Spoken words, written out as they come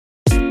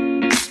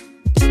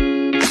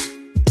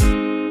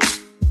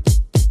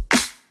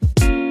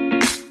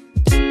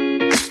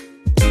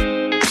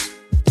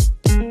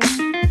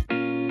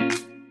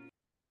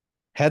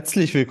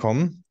Herzlich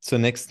willkommen zur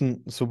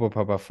nächsten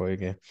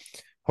Superpapa-Folge.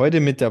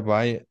 Heute mit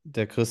dabei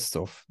der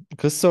Christoph.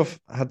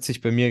 Christoph hat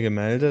sich bei mir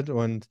gemeldet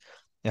und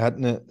er hat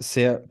eine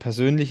sehr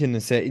persönliche,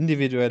 eine sehr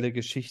individuelle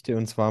Geschichte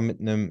und zwar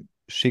mit einem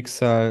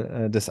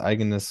Schicksal des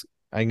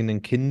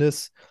eigenen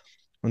Kindes.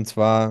 Und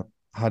zwar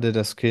hatte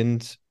das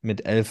Kind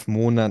mit 11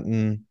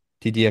 Monaten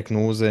die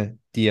Diagnose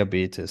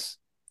Diabetes.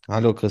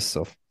 Hallo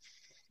Christoph.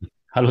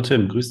 Hallo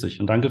Tim, grüß dich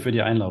und danke für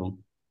die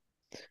Einladung.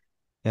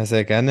 Ja,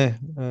 sehr gerne.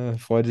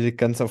 Freude liegt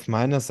ganz auf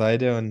meiner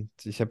Seite und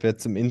ich habe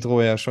jetzt im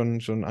Intro ja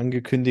schon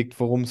angekündigt,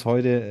 worum es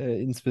heute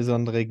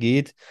insbesondere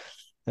geht.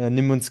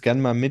 Nimm uns gern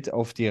mal mit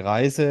auf die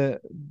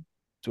Reise.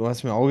 Du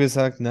hast mir auch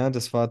gesagt, ne,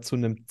 das war zu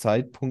einem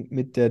Zeitpunkt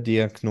mit der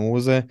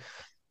Diagnose,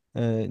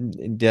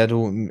 in der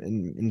du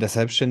in der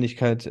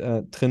Selbstständigkeit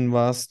drin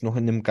warst, noch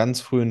in einem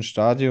ganz frühen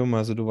Stadium.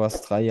 Also du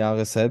warst 3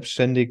 Jahre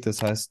selbstständig,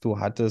 das heißt, du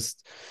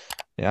hattest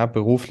ja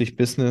beruflich,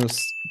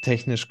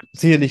 businesstechnisch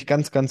sicherlich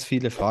ganz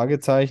viele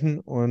Fragezeichen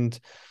und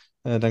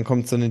dann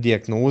kommt so eine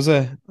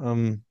Diagnose.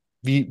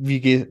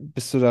 Wie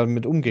bist du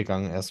damit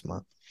umgegangen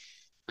erstmal?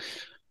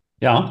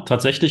 Ja,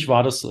 tatsächlich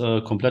war das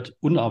komplett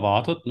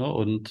unerwartet, ne?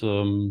 Und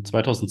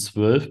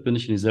 2012 bin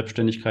ich in die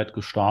Selbstständigkeit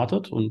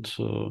gestartet und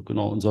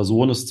genau, unser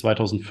Sohn ist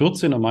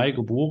 2014 im Mai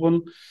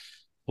geboren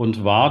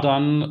und war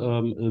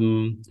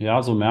dann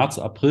ja, so März,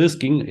 April, es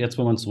ging, jetzt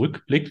wenn man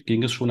zurückblickt,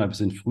 ging es schon ein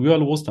bisschen früher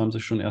los, da haben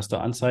sich schon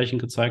erste Anzeichen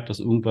gezeigt, dass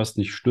irgendwas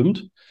nicht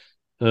stimmt.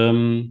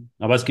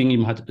 Aber es ging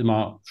ihm halt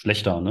immer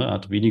schlechter, ne? Er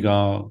hat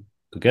weniger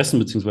gegessen,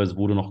 beziehungsweise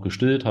wurde noch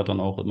gestillt, hat dann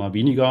auch immer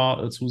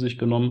weniger zu sich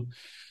genommen.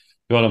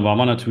 Ja, dann war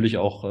man natürlich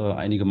auch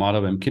einige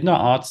Male beim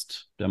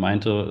Kinderarzt. Der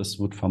meinte, es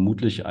wird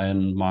vermutlich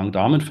ein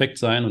Magen-Darm-Infekt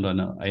sein und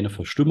eine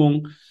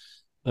Verstimmung.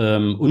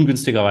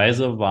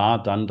 Ungünstigerweise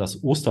war dann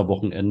das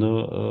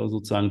Osterwochenende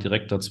sozusagen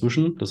direkt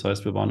dazwischen. Das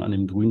heißt, wir waren an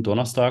dem grünen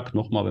Donnerstag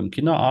nochmal beim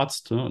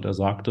Kinderarzt, ne, und er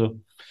sagte,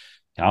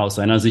 ja, aus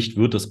seiner Sicht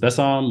wird es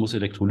besser, muss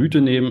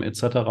Elektrolyte nehmen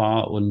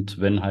etc. Und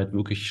wenn halt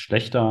wirklich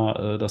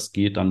schlechter das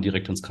geht, dann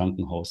direkt ins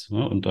Krankenhaus.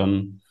 Ne? Und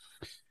dann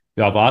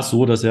ja, war es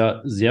so, dass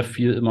er sehr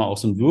viel immer auch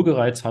so einen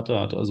Würgereiz hatte,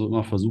 hat also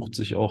immer versucht,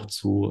 sich auch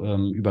zu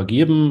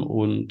übergeben.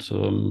 Und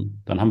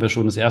dann haben wir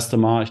schon das erste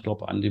Mal, ich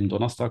glaube, an dem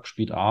Donnerstag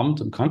spät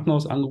Abend im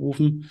Krankenhaus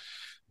angerufen.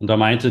 Und da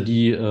meinte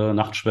die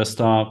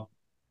Nachtschwester,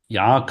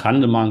 ja,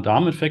 kann ein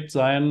Magen-Darm-Infekt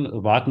sein,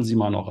 warten Sie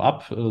mal noch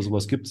ab.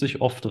 Sowas gibt sich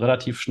oft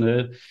relativ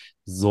schnell.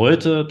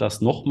 Sollte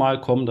das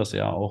nochmal kommen, dass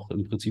er auch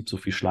im Prinzip so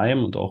viel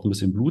Schleim und auch ein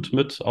bisschen Blut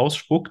mit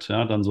ausspuckt,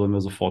 ja, dann sollen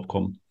wir sofort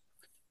kommen.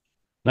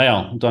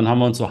 Naja, und dann haben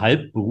wir uns so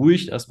halb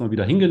beruhigt erstmal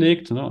wieder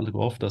hingelegt, ne, und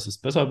gehofft, dass es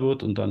besser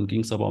wird. Und dann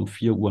ging es aber um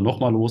 4 Uhr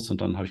nochmal los.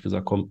 Und dann habe ich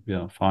gesagt, komm,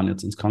 wir fahren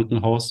jetzt ins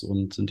Krankenhaus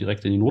und sind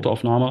direkt in die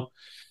Notaufnahme.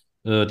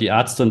 Die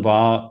Ärztin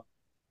war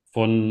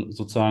von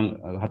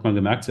sozusagen, hat man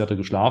gemerkt, sie hatte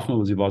geschlafen,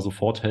 aber sie war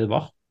sofort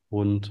hellwach.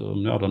 Und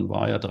ja, dann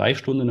war er 3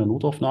 Stunden in der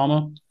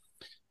Notaufnahme,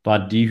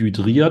 war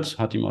dehydriert,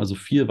 hat ihm also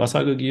viel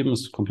Wasser gegeben,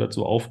 ist komplett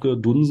so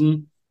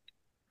aufgedunsen.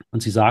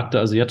 Und sie sagte,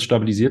 also jetzt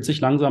stabilisiert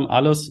sich langsam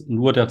alles,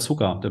 nur der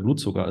Zucker, der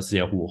Blutzucker ist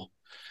sehr hoch.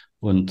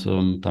 Und da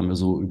haben wir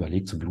so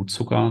überlegt, so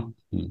Blutzucker,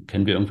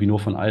 kennen wir irgendwie nur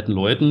von alten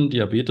Leuten,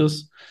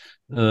 Diabetes,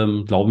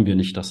 glauben wir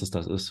nicht, dass es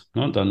das ist.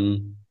 Ne?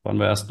 Dann waren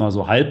wir erstmal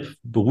so halb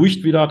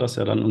beruhigt wieder, dass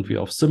er dann irgendwie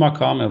aufs Zimmer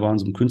kam. Er war in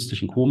so einem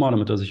künstlichen Koma,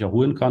 damit er sich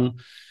erholen kann.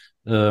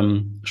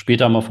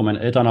 Später haben wir von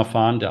meinen Eltern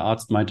erfahren, der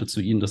Arzt meinte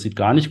zu ihnen, das sieht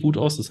gar nicht gut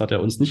aus, das hat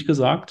er uns nicht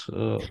gesagt.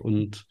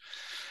 Und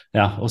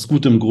ja, aus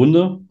gutem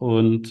Grunde.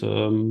 Und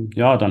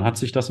ja, dann hat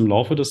sich das im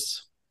Laufe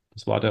das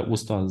war der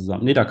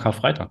nee, der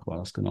Karfreitag war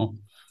das, genau.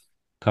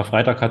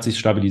 Karfreitag hat sich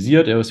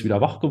stabilisiert, er ist wieder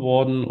wach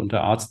geworden und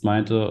der Arzt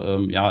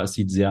meinte, ja, es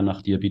sieht sehr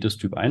nach Diabetes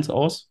Typ 1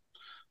 aus.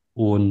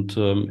 Und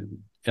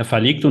er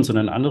verlegt uns in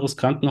ein anderes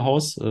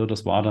Krankenhaus.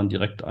 Das war dann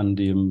direkt an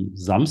dem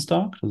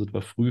Samstag, da sind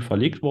wir früh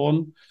verlegt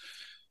worden,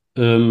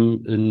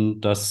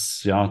 in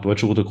das ja,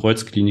 Deutsche Rote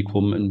Kreuz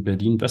Klinikum in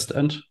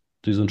Berlin-Westend.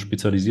 Die sind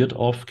spezialisiert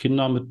auf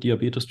Kinder mit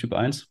Diabetes Typ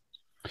 1.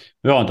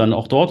 Ja, und dann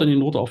auch dort in die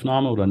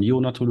Notaufnahme oder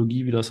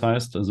Neonatologie, wie das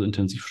heißt, also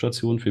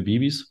Intensivstation für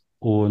Babys.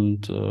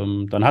 Und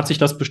dann hat sich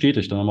das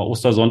bestätigt. Dann haben wir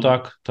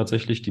Ostersonntag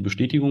tatsächlich die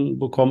Bestätigung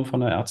bekommen von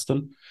der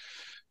Ärztin.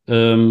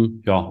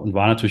 Ja, und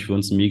war natürlich für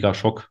uns ein mega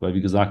Schock, weil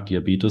wie gesagt,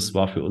 Diabetes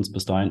war für uns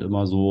bis dahin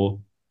immer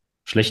so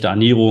schlechte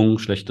Ernährung,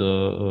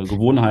 schlechte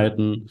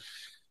Gewohnheiten.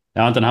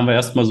 Ja, und dann haben wir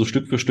erstmal so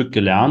Stück für Stück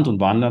gelernt und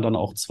waren dann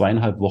auch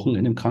 2,5 Wochen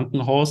in dem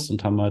Krankenhaus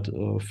und haben halt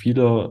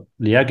viele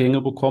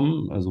Lehrgänge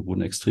bekommen, also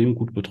wurden extrem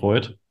gut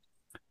betreut,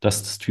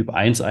 dass das Typ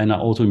 1 eine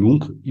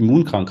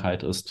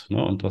Autoimmunkrankheit ist,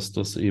 ne? Und dass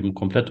das eben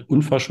komplett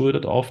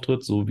unverschuldet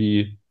auftritt, so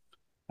wie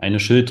eine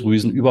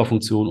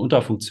Schilddrüsenüberfunktion,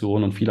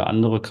 Unterfunktion und viele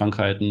andere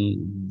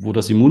Krankheiten, wo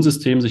das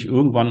Immunsystem sich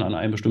irgendwann an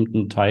einen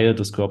bestimmten Teil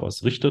des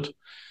Körpers richtet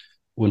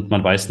und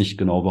man weiß nicht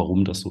genau,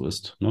 warum das so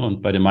ist, ne?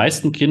 Und bei den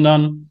meisten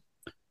Kindern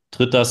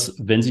tritt das,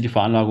 wenn sie die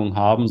Veranlagung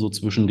haben, so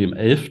zwischen dem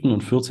 11.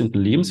 und 14.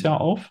 Lebensjahr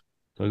auf.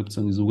 Da gibt es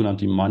dann die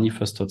sogenannte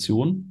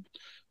Manifestation.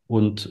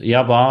 Und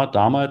er war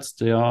damals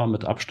der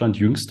mit Abstand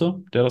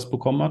jüngste, der das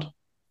bekommen hat.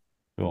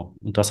 Ja,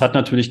 und das hat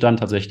natürlich dann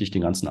tatsächlich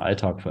den ganzen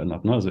Alltag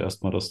verändert, ne? Also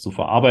erstmal das zu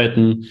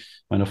verarbeiten.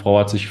 Meine Frau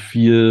hat sich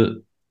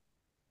viel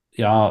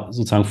ja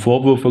sozusagen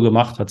Vorwürfe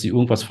gemacht, hat sie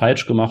irgendwas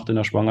falsch gemacht in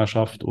der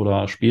Schwangerschaft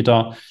oder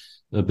später,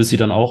 bis sie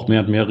dann auch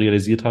mehr und mehr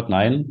realisiert hat,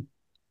 nein,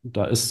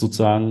 da ist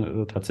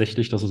sozusagen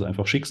tatsächlich, das ist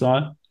einfach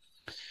Schicksal.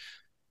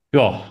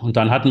 Ja, und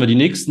dann hatten wir die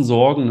nächsten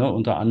Sorgen, ne?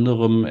 Unter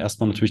anderem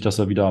erstmal natürlich, dass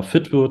er wieder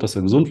fit wird, dass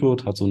er gesund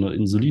wird, hat so eine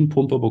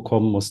Insulinpumpe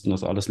bekommen, mussten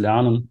das alles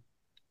lernen.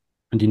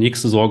 Und die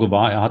nächste Sorge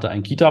war, er hatte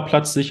einen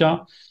Kita-Platz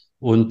sicher.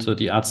 Und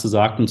die Ärzte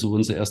sagten zu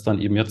uns, er ist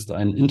dann eben jetzt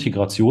ein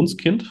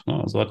Integrationskind,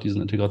 ne? Also hat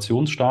diesen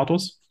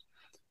Integrationsstatus.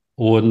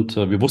 Und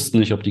wir wussten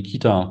nicht, ob die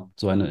Kita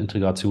so eine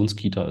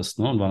Integrationskita ist,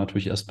 ne? Und war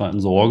natürlich erstmal in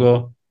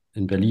Sorge.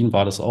 In Berlin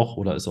war das auch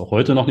oder ist auch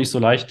heute noch nicht so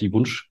leicht, den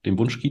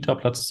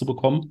Wunsch-Kita-Platz zu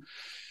bekommen.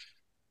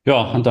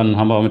 Ja, und dann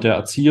haben wir mit der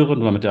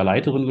Erzieherin oder mit der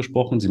Leiterin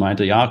gesprochen. Sie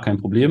meinte, ja, kein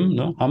Problem,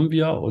 ne, haben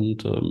wir.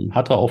 Und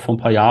hatte auch vor ein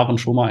paar Jahren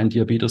schon mal ein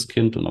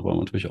Diabeteskind und da waren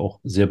wir natürlich auch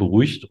sehr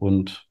beruhigt.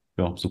 Und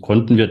ja, so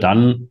konnten wir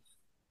dann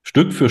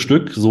Stück für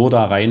Stück so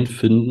da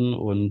reinfinden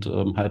und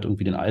halt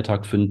irgendwie den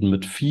Alltag finden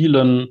mit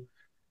vielen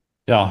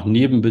ja,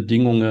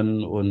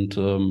 Nebenbedingungen und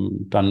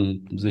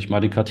dann sich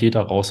mal den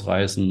Katheter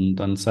rausreißen,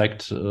 dann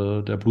zeigt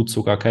der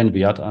Blutzucker keinen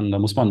Wert an, da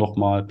muss man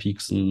nochmal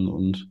pieksen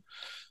und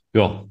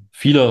ja,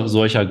 viele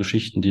solcher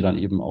Geschichten, die dann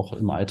eben auch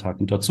im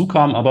Alltag mit dazu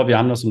kamen. Aber wir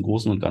haben das im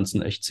Großen und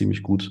Ganzen echt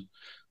ziemlich gut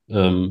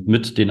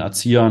mit den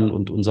Erziehern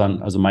und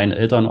unseren, also meinen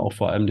Eltern auch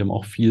vor allem, die haben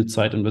auch viel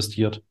Zeit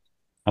investiert,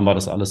 haben wir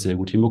das alles sehr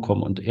gut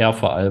hinbekommen und er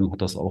vor allem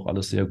hat das auch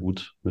alles sehr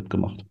gut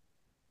mitgemacht.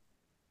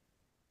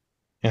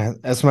 Ja,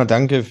 erstmal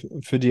danke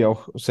für die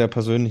auch sehr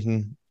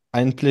persönlichen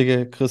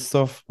Einblicke,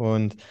 Christoph.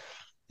 Und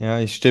ja,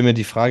 ich stelle mir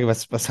die Frage,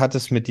 was hat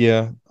es mit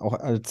dir auch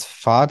als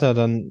Vater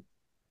dann,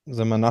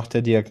 sagen wir, nach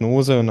der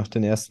Diagnose und nach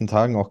den ersten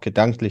Tagen auch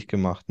gedanklich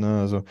gemacht,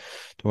 ne? Also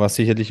du warst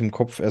sicherlich im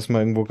Kopf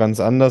erstmal irgendwo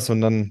ganz anders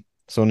und dann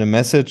so eine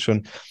Message.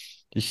 Und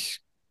ich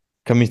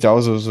kann mich da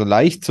auch so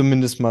leicht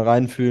zumindest mal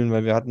reinfühlen,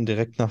 weil wir hatten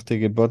direkt nach der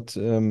Geburt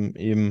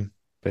eben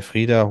bei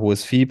Frieda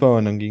hohes Fieber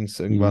und dann ging es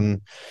Mhm.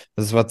 irgendwann,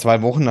 also es war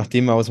 2 Wochen,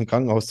 nachdem wir aus dem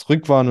Krankenhaus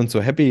zurück waren und so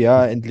happy,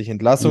 ja, endlich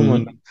Entlassung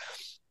und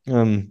Mhm.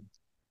 ähm,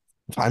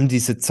 vor allem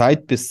diese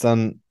Zeit, bis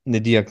dann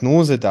eine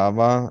Diagnose da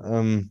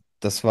war,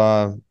 das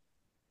war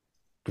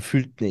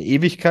gefühlt eine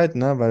Ewigkeit,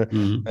 ne? Weil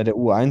bei Mhm. der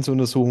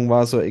U1-Untersuchung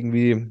war so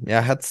irgendwie,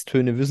 ja,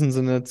 Herztöne wissen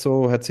sie nicht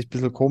so, hört sich ein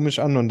bisschen komisch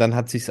an und dann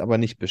hat sich es aber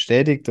nicht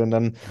bestätigt und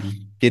dann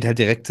Mhm. geht halt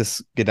direkt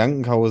das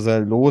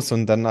Gedankenkarussell los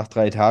und dann nach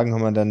 3 Tagen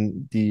haben wir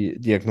dann die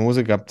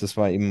Diagnose gehabt, das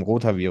war eben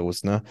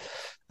Rotavirus, ne?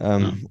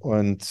 Ja.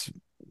 Und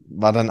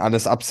war dann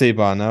alles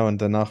absehbar, ne?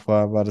 Und danach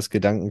war das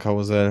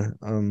Gedankenkarussell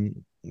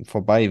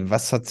vorbei.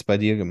 Was hat's bei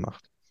dir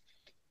gemacht?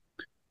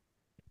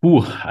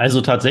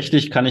 Also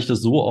tatsächlich kann ich das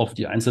so auf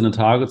die einzelnen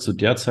Tage zu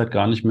der Zeit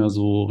gar nicht mehr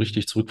so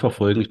richtig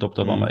zurückverfolgen. Ich glaube,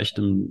 da waren wir Mhm. echt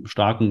im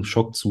starken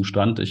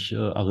Schockzustand. Ich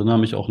erinnere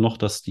mich auch noch,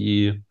 dass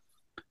die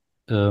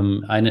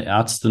eine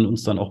Ärztin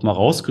uns dann auch mal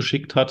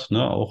rausgeschickt hat,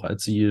 ne, auch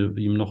als sie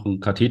ihm noch einen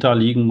Katheter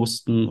legen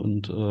mussten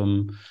und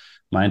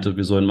meinte,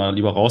 wir sollen mal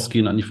lieber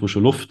rausgehen an die frische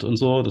Luft und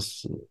so.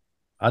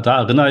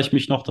 Da erinnere ich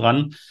mich noch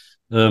dran.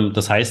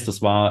 Das heißt,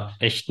 das war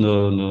echt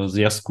eine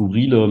sehr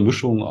skurrile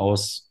Mischung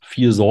aus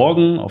viel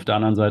Sorgen, auf der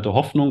anderen Seite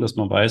Hoffnung, dass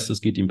man weiß, es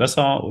geht ihm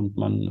besser und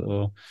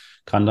man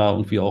kann da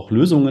irgendwie auch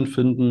Lösungen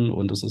finden.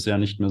 Und es ist ja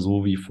nicht mehr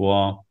so wie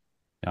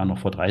ja, noch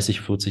vor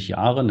 30, 40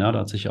 Jahren. Ja, da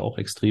hat sich ja auch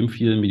extrem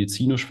viel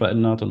medizinisch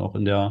verändert und auch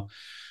in der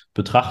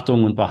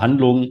Betrachtung und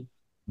Behandlung,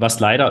 was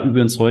leider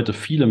übrigens heute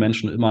viele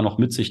Menschen immer noch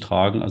mit sich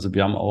tragen. Also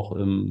wir haben auch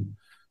im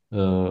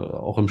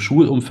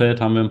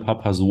Schulumfeld haben wir ein paar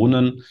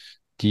Personen,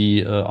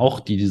 die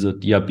diese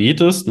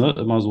Diabetes, ne,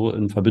 immer so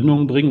in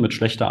Verbindung bringen mit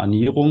schlechter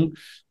Ernährung.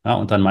 Ja,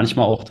 und dann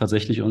manchmal auch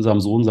tatsächlich unserem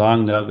Sohn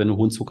sagen, ja, wenn du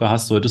hohen Zucker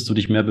hast, solltest du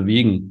dich mehr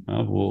bewegen.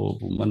 Ja, wo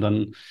man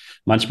dann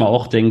manchmal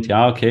auch denkt,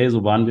 ja, okay,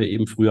 so waren wir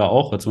eben früher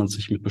auch, als wir uns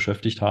sich mit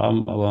beschäftigt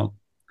haben, aber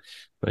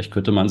vielleicht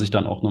könnte man sich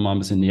dann auch noch mal ein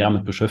bisschen näher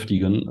mit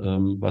beschäftigen,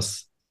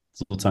 was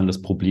sozusagen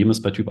das Problem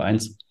ist. Bei Typ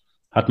 1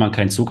 hat man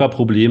kein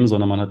Zuckerproblem,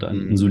 sondern man hat ein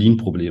Mhm.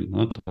 Insulinproblem.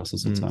 Ne? Das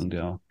ist Mhm. sozusagen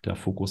der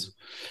Fokus.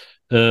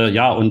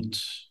 Ja,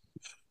 und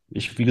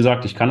wie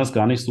gesagt, ich kann das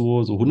gar nicht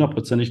so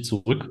hundertprozentig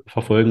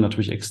zurückverfolgen.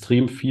 Natürlich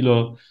extrem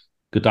viele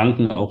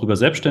Gedanken auch über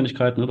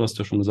Selbstständigkeit. Ne? Du hast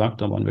ja schon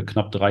gesagt, da waren wir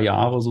knapp 3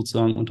 Jahre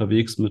sozusagen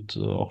unterwegs mit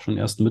auch schon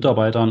ersten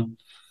Mitarbeitern.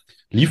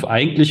 Lief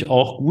eigentlich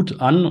auch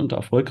gut an und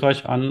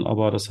erfolgreich an,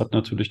 aber das hat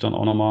natürlich dann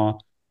auch nochmal,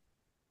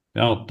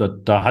 ja,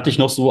 da hatte ich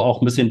noch so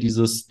auch ein bisschen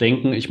dieses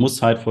Denken, ich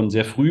muss halt von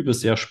sehr früh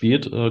bis sehr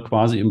spät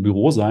quasi im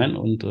Büro sein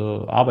und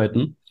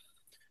arbeiten.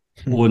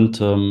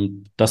 Und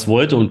das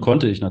wollte und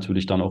konnte ich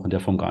natürlich dann auch in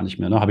der Form gar nicht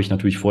mehr. Ne? Habe ich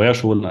natürlich vorher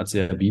schon, als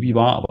er Baby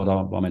war, aber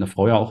da war meine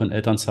Frau ja auch in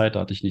Elternzeit,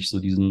 da hatte ich nicht so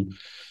diesen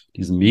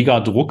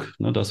Mega-Druck,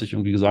 ne, dass ich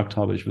irgendwie gesagt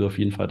habe, ich will auf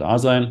jeden Fall da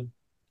sein.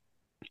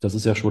 Das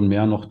ist ja schon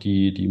mehr noch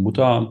die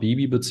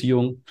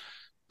Mutter-Baby-Beziehung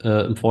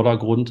im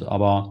Vordergrund,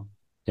 aber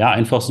ja,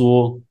 einfach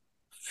so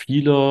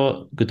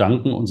viele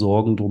Gedanken und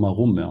Sorgen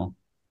drumherum, ja.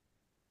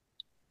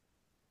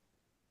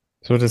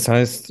 So, das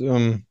heißt,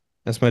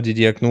 erstmal die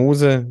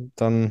Diagnose,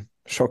 dann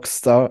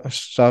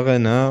Schockstarre,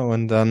 ne?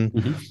 Und dann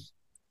Mhm.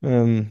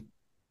 ähm,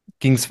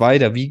 ging es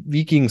weiter?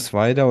 Wie ging es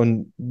weiter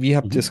und wie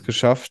habt ihr es Mhm.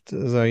 geschafft,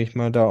 sage ich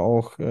mal, da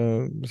auch,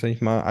 sage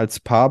ich mal,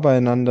 als Paar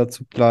beieinander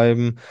zu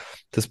bleiben,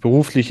 das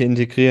berufliche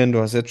integrieren? Du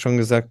hast jetzt schon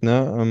gesagt,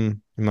 ne,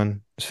 ich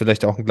meine, ist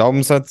vielleicht auch ein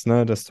Glaubenssatz,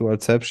 ne, dass du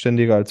als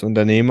Selbstständiger, als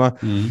Unternehmer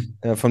Mhm.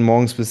 von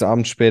morgens bis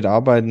abends spät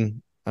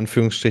arbeiten,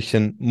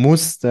 Anführungsstrichen,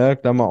 musst, ja,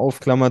 Klammer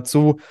auf, Klammer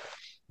zu.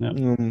 Ja.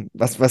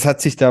 Was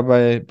hat sich da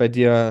bei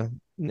dir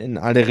in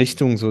alle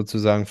Richtungen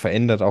sozusagen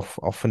verändert,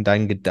 auch von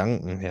deinen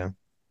Gedanken her?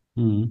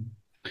 Mhm.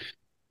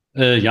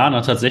 Ja,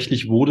 na,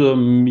 tatsächlich wurde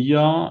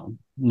mir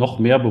noch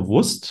mehr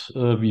bewusst,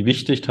 wie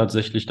wichtig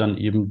tatsächlich dann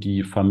eben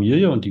die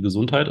Familie und die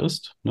Gesundheit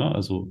ist. Ne?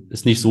 Also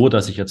ist nicht so,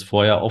 dass ich jetzt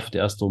vorher oft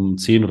erst um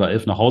 10 oder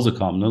 11 nach Hause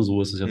kam. Ne?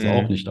 So ist es jetzt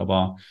auch Mhm. nicht.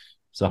 Aber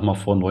ich sag mal,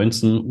 vor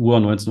 19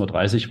 Uhr,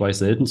 19:30 Uhr war ich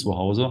selten zu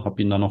Hause,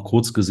 habe ihn dann noch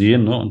kurz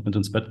gesehen, ne, und mit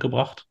ins Bett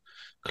gebracht.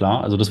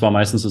 Klar, also das war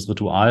meistens das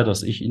Ritual,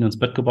 dass ich ihn ins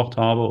Bett gebracht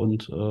habe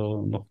und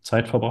noch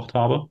Zeit verbracht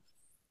habe.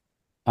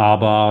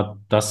 Aber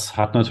das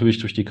hat natürlich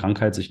durch die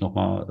Krankheit sich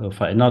nochmal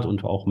verändert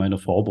und auch meine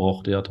Frau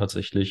brauchte ja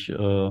tatsächlich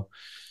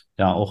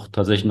ja auch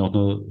tatsächlich noch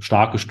eine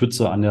starke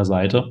Stütze an der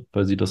Seite,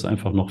 weil sie das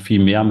einfach noch viel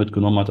mehr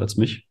mitgenommen hat als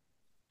mich.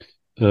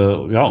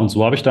 Ja, und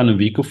so habe ich dann einen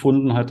Weg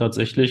gefunden, halt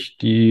tatsächlich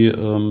die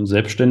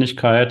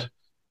Selbstständigkeit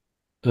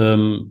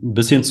ein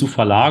bisschen zu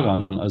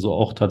verlagern. Also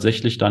auch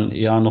tatsächlich dann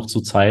eher noch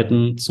zu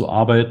Zeiten zu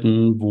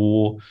arbeiten,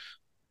 wo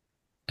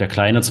der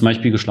Kleine zum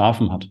Beispiel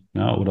geschlafen hat,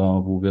 ja,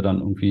 oder wo wir dann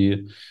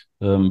irgendwie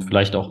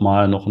vielleicht auch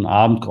mal noch einen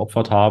Abend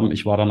geopfert haben.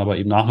 Ich war dann aber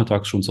eben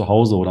nachmittags schon zu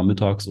Hause oder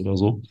mittags oder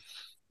so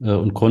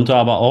und konnte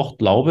aber auch,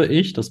 glaube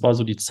ich, das war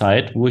so die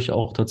Zeit, wo ich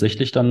auch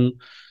tatsächlich dann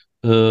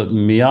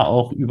mehr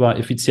auch über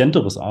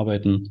effizienteres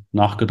Arbeiten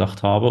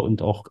nachgedacht habe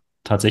und auch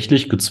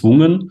tatsächlich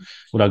gezwungen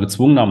oder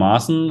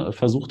gezwungenermaßen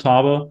versucht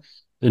habe,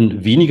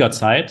 in weniger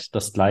Zeit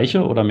das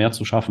Gleiche oder mehr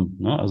zu schaffen.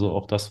 Ne? Also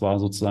auch das war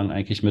sozusagen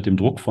eigentlich mit dem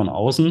Druck von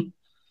außen,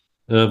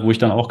 wo ich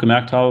dann auch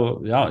gemerkt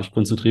habe, ja, ich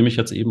konzentriere mich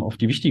jetzt eben auf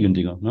die wichtigen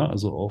Dinge, ne?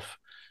 Also auf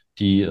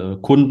die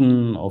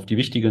Kunden, auf die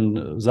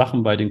wichtigen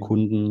Sachen bei den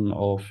Kunden,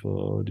 auf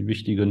die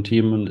wichtigen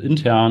Themen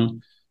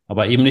intern,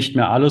 aber eben nicht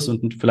mehr alles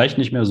und vielleicht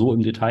nicht mehr so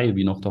im Detail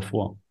wie noch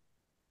davor.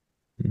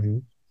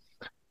 Mhm.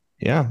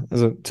 Ja,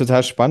 also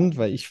total spannend,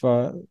 weil ich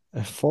war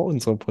vor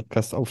unserer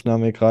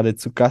Podcast-Aufnahme gerade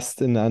zu Gast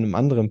in einem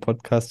anderen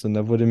Podcast und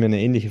da wurde mir eine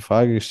ähnliche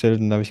Frage gestellt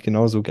und da habe ich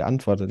genauso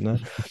geantwortet,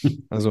 ne?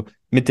 Also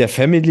mit der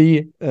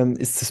Family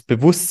ist das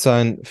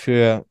Bewusstsein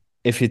für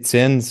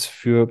Effizienz,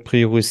 für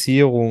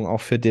Priorisierung, auch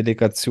für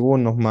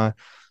Delegation nochmal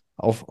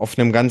auf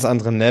einem ganz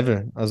anderen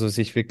Level. Also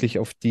sich wirklich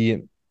auf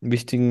die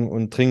wichtigen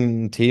und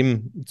dringenden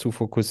Themen zu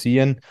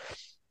fokussieren.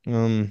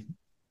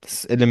 Das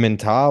ist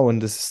elementar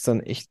und es ist dann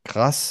echt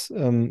krass,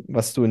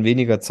 was du in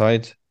weniger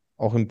Zeit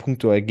auch in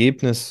puncto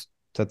Ergebnis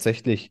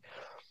tatsächlich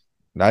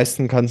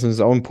leisten kannst. Und das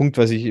ist auch ein Punkt,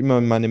 was ich immer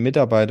meine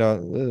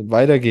Mitarbeiter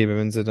weitergebe,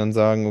 wenn sie dann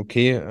sagen,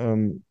 okay,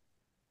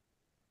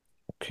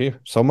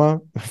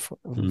 Sommer,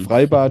 Mhm.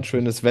 Freibad,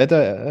 schönes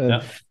Wetter. Ja.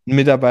 Ein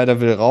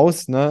Mitarbeiter will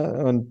raus,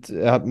 ne? Und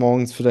er hat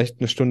morgens vielleicht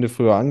eine Stunde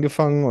früher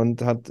angefangen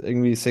und hat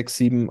irgendwie 6,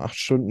 7, 8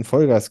 Stunden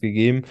Vollgas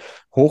gegeben,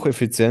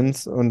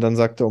 Hocheffizienz. Und dann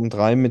sagt er um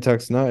 3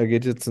 mittags, ne, er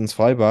geht jetzt ins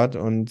Freibad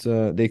und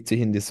legt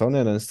sich in die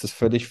Sonne. Dann ist das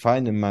völlig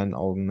fein in meinen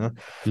Augen, ne?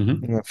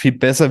 Mhm. Ja, viel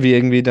besser wie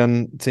irgendwie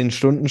dann 10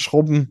 Stunden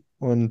schrubben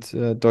und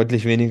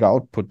deutlich weniger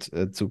Output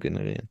zu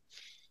generieren.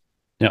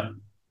 Ja,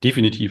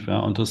 definitiv, ja.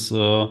 Und das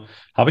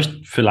habe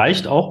ich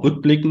vielleicht auch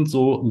rückblickend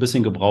so ein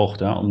bisschen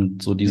gebraucht, ja, um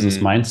so dieses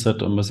Mhm.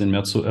 Mindset ein bisschen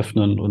mehr zu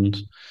öffnen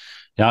und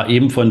ja,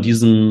 eben von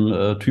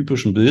diesem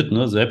typischen Bild,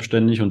 ne,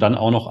 selbstständig und dann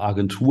auch noch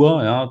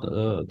Agentur,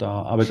 ja,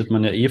 da arbeitet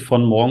man ja eh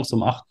von morgens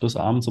um 8 bis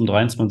abends um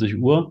 23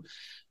 Uhr.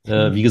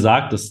 Wie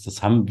gesagt,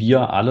 das haben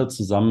wir alle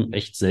zusammen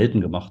echt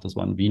selten gemacht. Das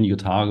waren wenige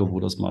Tage, wo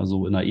das mal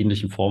so in einer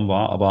ähnlichen Form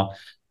war. Aber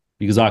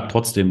wie gesagt,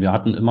 trotzdem, wir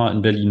hatten immer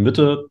in Berlin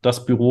Mitte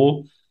das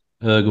Büro.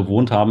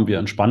 Gewohnt haben wir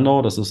in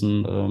Spandau. Das ist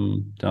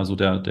ja, so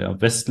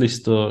der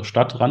westlichste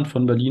Stadtrand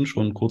von Berlin,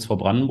 schon kurz vor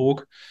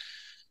Brandenburg.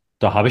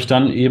 Da habe ich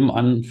dann eben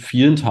an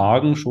vielen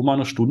Tagen schon mal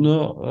eine Stunde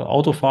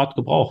Autofahrt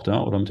gebraucht,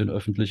 ja, oder mit den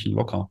Öffentlichen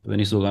locker, wenn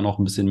nicht sogar noch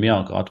ein bisschen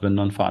mehr. Gerade wenn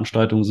dann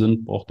Veranstaltungen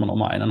sind, braucht man auch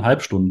mal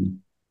 1,5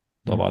 Stunden.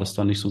 Da war das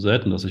dann nicht so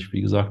selten, dass ich,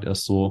 wie gesagt,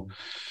 erst so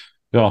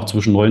ja,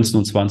 zwischen 19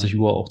 und 20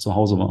 Uhr auch zu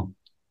Hause war.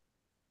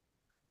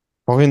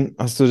 Vorhin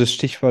hast du das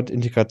Stichwort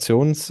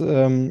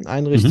Integrationseinrichtung Mhm.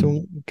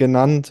 Einrichtung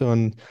genannt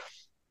und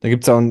da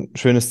gibt es auch ein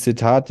schönes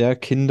Zitat, ja,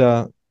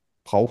 Kinder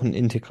brauchen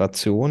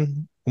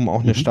Integration, um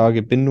auch eine Mhm.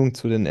 starke Bindung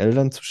zu den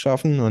Eltern zu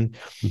schaffen. Und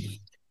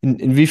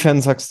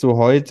inwiefern sagst du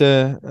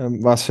heute,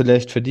 war es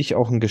vielleicht für dich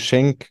auch ein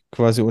Geschenk,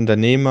 quasi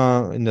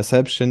Unternehmer in der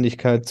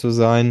Selbstständigkeit zu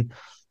sein,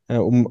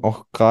 um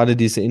auch gerade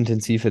diese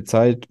intensive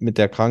Zeit mit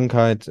der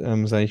Krankheit,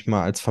 sage ich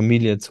mal, als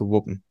Familie zu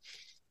wuppen?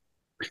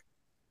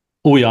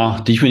 Oh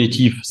ja,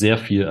 definitiv sehr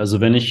viel.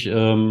 Also wenn ich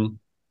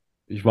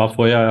war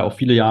vorher ja auch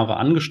viele Jahre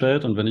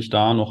angestellt und wenn ich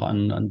da noch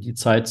an die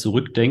Zeit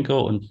zurückdenke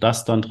und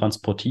das dann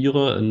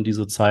transportiere in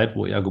diese Zeit,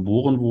 wo er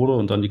geboren wurde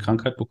und dann die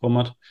Krankheit bekommen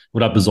hat,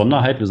 oder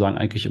Besonderheit, wir sagen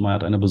eigentlich immer, er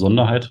hat eine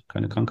Besonderheit,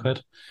 keine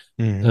Krankheit.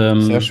 Mhm. Sehr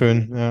Ähm,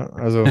 schön, ja.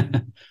 Also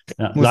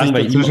ja, muss ich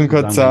dazwischen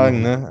kurz sagen wir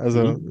ihm sagen, auch. ne?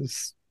 Also Mhm.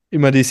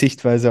 immer die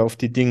Sichtweise auf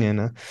die Dinge,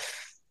 ne?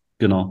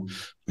 Genau.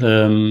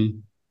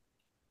 Ähm,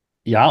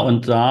 ja,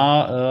 und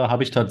da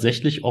habe ich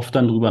tatsächlich oft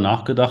dann drüber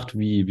nachgedacht,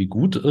 wie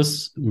gut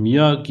es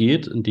mir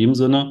geht, in dem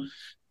Sinne,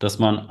 dass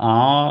man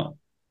A,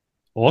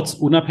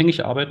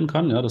 ortsunabhängig arbeiten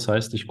kann. Ja, das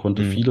heißt, ich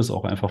konnte Mhm. vieles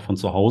auch einfach von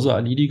zu Hause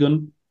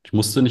erledigen. Ich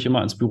musste nicht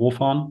immer ins Büro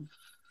fahren.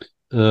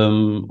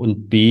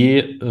 Und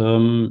B,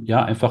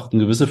 ja, einfach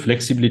eine gewisse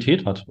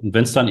Flexibilität hat. Und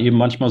wenn es dann eben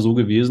manchmal so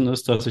gewesen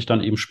ist, dass ich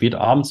dann eben spät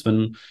abends,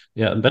 wenn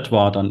er im Bett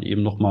war, dann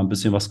eben noch mal ein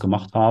bisschen was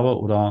gemacht habe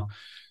oder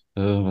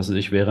was weiß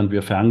ich, während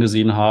wir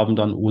ferngesehen haben,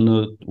 dann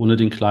ohne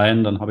den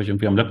Kleinen, dann habe ich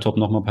irgendwie am Laptop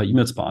noch mal ein paar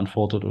E-Mails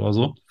beantwortet oder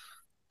so.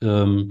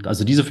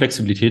 Also diese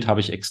Flexibilität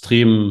habe ich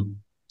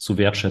extrem zu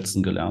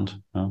wertschätzen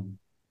gelernt. Ja.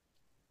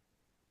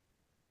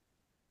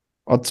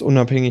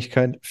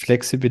 Ortsunabhängigkeit,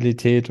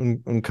 Flexibilität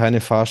und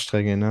keine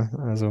Fahrstrecke, ne?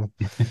 Also,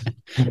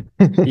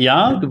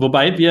 Ja,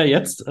 wobei wir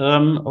jetzt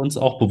uns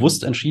auch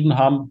bewusst entschieden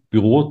haben,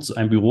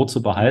 ein Büro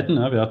zu behalten.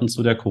 Ja, wir hatten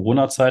zu der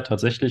Corona-Zeit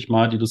tatsächlich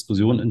mal die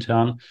Diskussion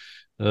intern,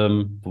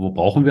 wo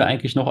brauchen wir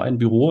eigentlich noch ein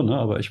Büro? Ne?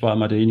 Aber ich war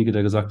immer derjenige,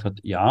 der gesagt hat,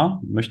 ja,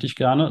 möchte ich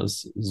gerne.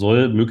 Es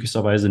soll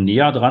möglicherweise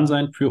näher dran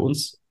sein für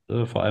uns,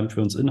 vor allem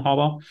für uns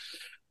Inhaber.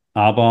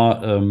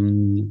 Aber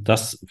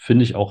das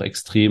finde ich auch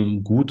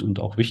extrem gut und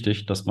auch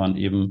wichtig, dass man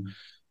eben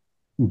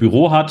ein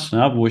Büro hat,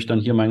 ja, wo ich dann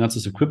hier mein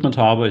ganzes Equipment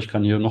habe. Ich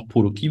kann hier noch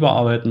produktiver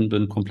arbeiten,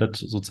 bin komplett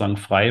sozusagen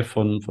frei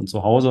von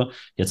zu Hause.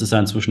 Jetzt ist er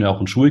inzwischen ja auch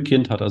ein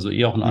Schulkind, hat also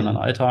eh auch einen anderen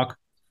mhm. Alltag.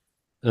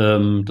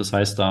 Das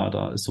heißt,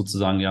 da ist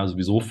sozusagen ja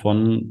sowieso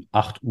von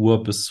 8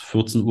 Uhr bis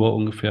 14 Uhr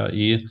ungefähr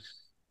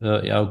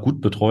eher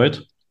gut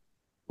betreut.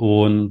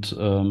 Und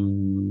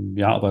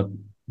ja, aber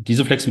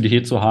diese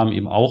Flexibilität zu haben,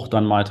 eben auch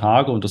dann mal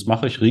Tage, und das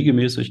mache ich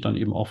regelmäßig, dann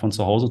eben auch von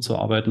zu Hause zu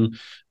arbeiten.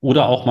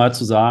 Oder auch mal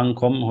zu sagen,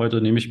 komm,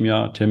 heute nehme ich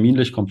mir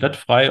terminlich komplett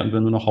frei und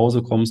wenn du nach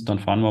Hause kommst, dann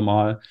fahren wir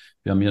mal.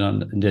 Wir haben hier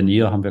dann in der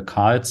Nähe haben wir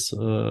Karls,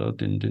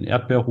 den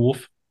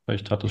Erdbeerhof.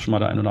 Vielleicht hat das schon mal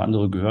der ein oder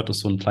andere gehört. Das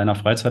ist so ein kleiner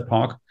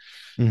Freizeitpark.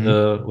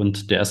 Mhm.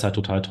 Und der ist halt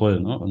total toll.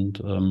 Ne?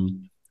 Und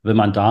wenn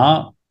man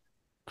da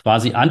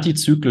quasi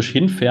antizyklisch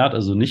hinfährt,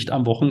 also nicht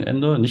am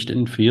Wochenende, nicht in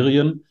den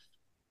Ferien,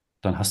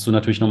 dann hast du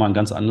natürlich nochmal ein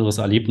ganz anderes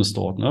Erlebnis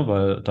dort, ne?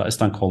 Weil da ist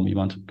dann kaum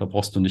jemand. Da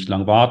brauchst du nicht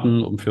lang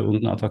warten, um für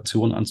irgendeine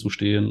Attraktion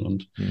anzustehen.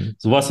 Und Mhm.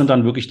 sowas sind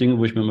dann wirklich Dinge,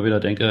 wo ich mir immer wieder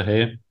denke,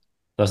 hey,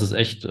 das ist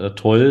echt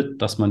toll,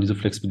 dass man diese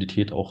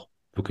Flexibilität auch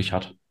wirklich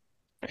hat.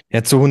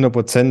 Ja, zu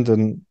 100%.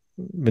 Und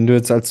wenn du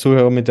jetzt als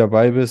Zuhörer mit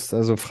dabei bist,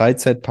 also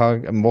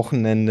Freizeitpark am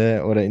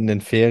Wochenende oder in den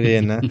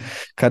Ferien, ne? Ja,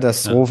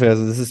 Katastrophe.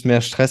 Also das ist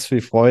mehr Stress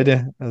wie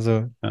Freude.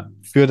 Also ja.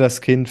 für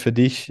das Kind, für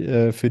dich,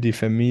 für die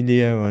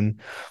Familie.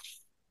 Und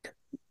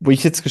wo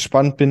ich jetzt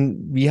gespannt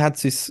bin, wie hat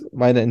sich's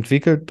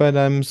weiterentwickelt bei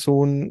deinem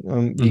Sohn?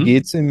 Wie Mhm.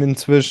 geht's ihm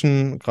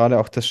inzwischen? Gerade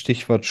auch das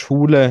Stichwort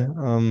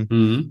Schule.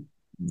 Mhm.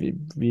 Wie,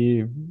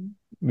 wie,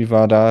 wie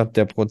war da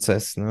der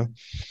Prozess, ne?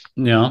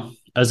 Ja,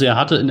 also er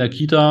hatte in der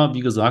Kita,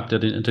 wie gesagt, ja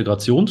den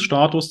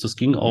Integrationsstatus. Das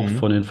ging auch Mhm.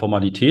 von den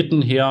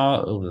Formalitäten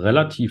her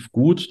relativ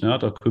gut. Ja,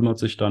 da kümmert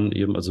sich dann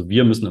eben, also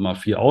wir müssen immer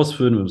viel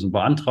ausfüllen, wir müssen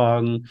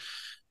beantragen,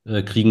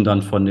 kriegen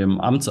dann von dem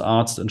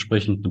Amtsarzt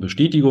entsprechend eine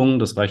Bestätigung.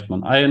 Das reicht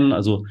man ein.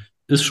 Also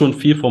ist schon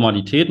viel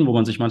Formalitäten, wo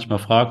man sich manchmal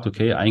fragt,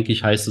 okay,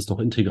 eigentlich heißt es doch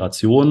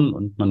Integration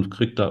und man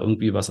kriegt da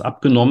irgendwie was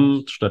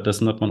abgenommen.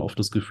 Stattdessen hat man oft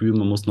das Gefühl,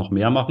 man muss noch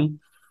mehr machen.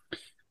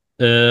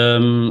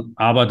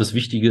 Aber das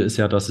Wichtige ist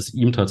ja, dass es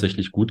ihm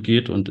tatsächlich gut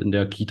geht. Und in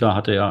der Kita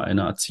hatte er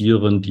eine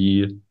Erzieherin,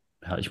 die,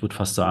 ja, ich würde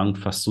fast sagen,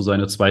 fast so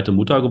seine zweite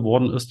Mutter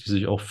geworden ist, die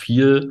sich auch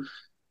viel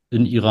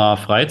in ihrer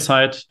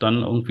Freizeit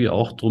dann irgendwie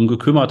auch drum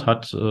gekümmert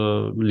hat,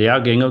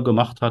 Lehrgänge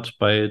gemacht hat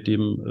bei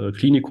dem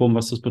Klinikum,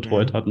 was das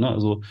betreut Mhm. hat. Ne?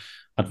 Also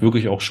hat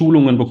wirklich auch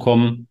Schulungen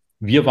bekommen.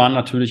 Wir waren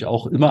natürlich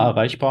auch immer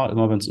erreichbar,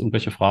 immer wenn es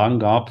irgendwelche Fragen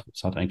gab.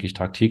 Es hat eigentlich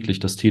tagtäglich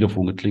das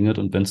Telefon geklingelt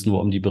und wenn es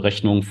nur um die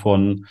Berechnung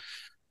von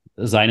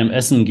seinem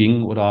Essen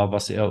ging oder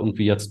was er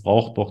irgendwie jetzt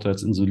braucht. Braucht er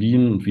jetzt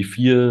Insulin und wie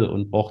viel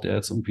und braucht er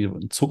jetzt irgendwie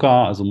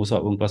Zucker, also muss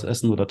er irgendwas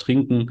essen oder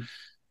trinken.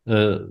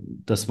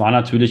 Das war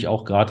natürlich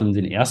auch gerade in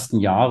den ersten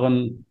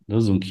Jahren,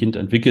 ne, so ein Kind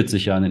entwickelt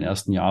sich ja in den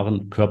ersten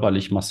Jahren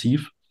körperlich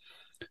massiv.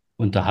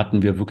 Und da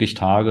hatten wir wirklich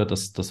Tage,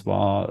 das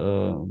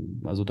war,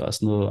 also da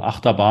ist eine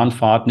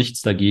Achterbahnfahrt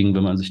nichts dagegen,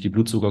 wenn man sich die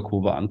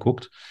Blutzuckerkurve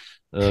anguckt,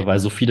 weil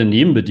so viele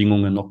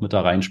Nebenbedingungen noch mit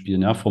da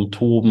reinspielen, ja, vom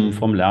Toben, Mhm.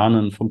 vom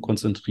Lernen, vom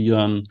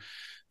Konzentrieren,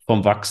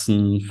 vom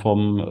Wachsen,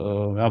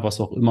 ja,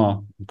 was auch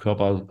immer im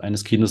Körper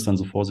eines Kindes dann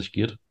so vor sich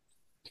geht.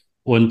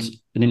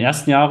 Und in den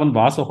ersten Jahren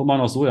war es auch immer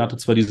noch so, er hatte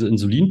zwar diese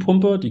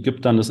Insulinpumpe, die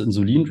gibt dann das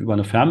Insulin über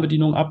eine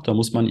Fernbedienung ab, da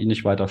muss man ihn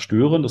nicht weiter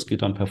stören, das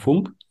geht dann per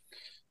Funk.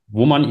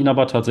 Wo man ihn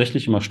aber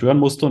tatsächlich immer stören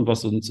musste und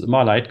was uns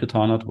immer leid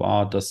getan hat,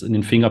 war das in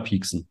den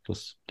Fingerpieksen.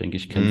 Das, denke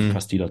ich, kennt Mhm.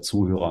 fast jeder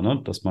Zuhörer,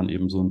 ne? Dass man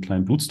eben so einen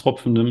kleinen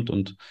Blutstropfen nimmt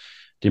und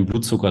den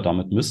Blutzucker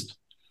damit misst.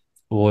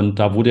 Und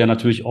da wurde er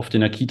natürlich oft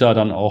in der Kita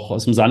dann auch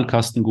aus dem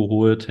Sandkasten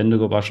geholt, Hände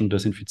gewaschen,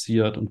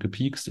 desinfiziert und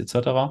gepiekst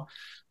etc.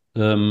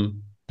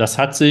 Das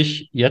hat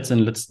sich jetzt in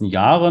den letzten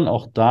Jahren,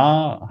 auch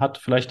da hat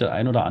vielleicht der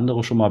ein oder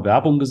andere schon mal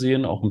Werbung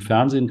gesehen. Auch im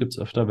Fernsehen gibt es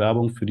öfter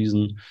Werbung für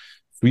diesen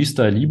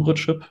Freestyle Libre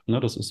Chip. Ne,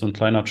 das ist so ein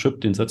kleiner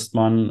Chip, den setzt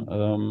man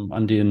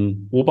an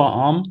den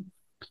Oberarm.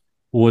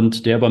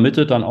 Und der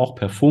übermittelt dann auch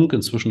per Funk,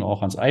 inzwischen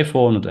auch ans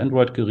iPhone und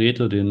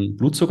Android-Geräte, den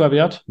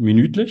Blutzuckerwert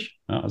minütlich.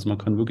 Ja, also man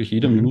kann wirklich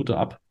jede Mhm. Minute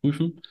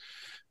abprüfen.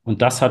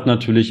 Und das hat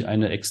natürlich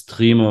eine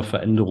extreme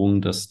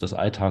Veränderung des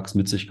Alltags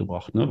mit sich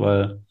gebracht, ne?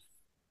 Weil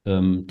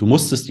du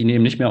musstest ihn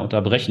eben nicht mehr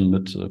unterbrechen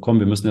mit, komm,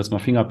 wir müssen jetzt mal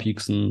Finger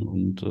pieksen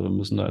und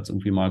müssen da jetzt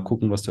irgendwie mal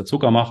gucken, was der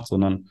Zucker macht,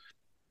 sondern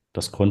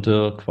das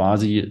konnte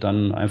quasi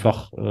dann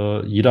einfach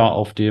jeder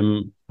auf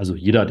dem, also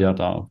jeder, der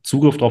da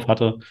Zugriff drauf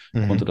hatte,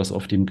 konnte Mhm. das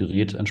auf dem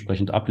Gerät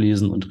entsprechend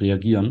ablesen und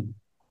reagieren.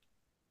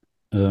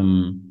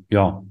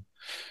 Ja,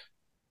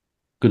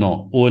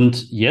 genau.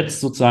 Und jetzt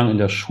sozusagen in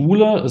der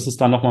Schule ist es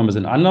dann nochmal ein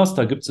bisschen anders.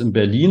 Da gibt es in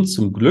Berlin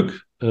zum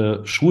Glück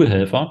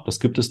Schulhelfer. Das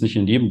gibt es nicht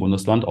in jedem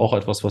Bundesland, auch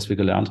etwas, was wir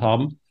gelernt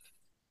haben.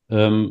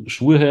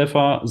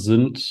 Schulhelfer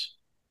sind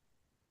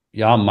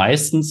ja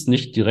meistens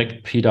nicht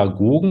direkt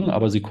Pädagogen,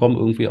 aber sie kommen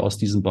irgendwie aus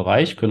diesem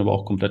Bereich, können aber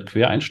auch komplett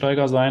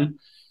Quereinsteiger sein,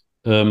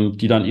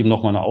 die dann eben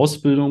nochmal eine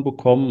Ausbildung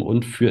bekommen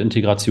und für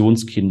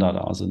Integrationskinder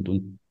da sind.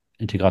 Und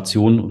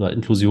Integration oder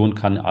Inklusion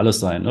kann alles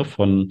sein, ne?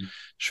 Von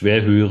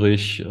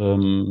schwerhörig,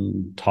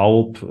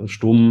 taub,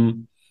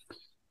 stumm,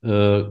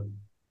 äh,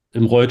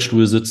 im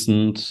Rollstuhl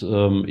sitzend,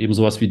 eben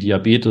sowas wie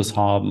Diabetes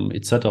haben,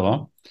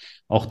 etc.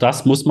 Auch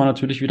das muss man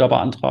natürlich wieder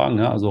beantragen.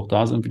 Ja? Also auch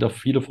da sind wieder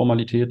viele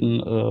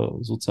Formalitäten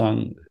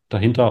sozusagen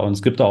dahinter. Und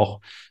es gibt da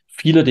auch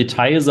viele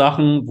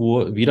Detailsachen,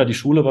 wo weder die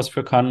Schule was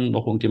für kann,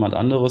 noch irgendjemand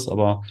anderes.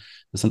 Aber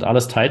das sind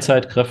alles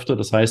Teilzeitkräfte.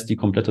 Das heißt, die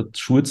komplette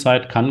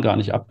Schulzeit kann gar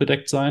nicht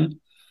abgedeckt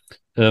sein.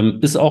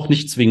 Ist auch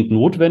nicht zwingend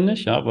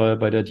notwendig, ja, weil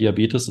bei der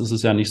Diabetes ist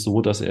es ja nicht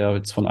so, dass er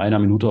jetzt von einer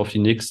Minute auf die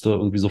nächste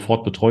irgendwie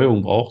sofort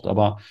Betreuung braucht.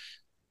 Aber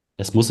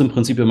es muss im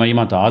Prinzip immer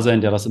jemand da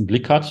sein, der das im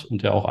Blick hat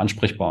und der auch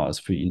ansprechbar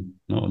ist für ihn.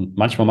 Ne? Und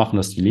manchmal machen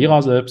das die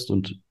Lehrer selbst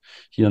und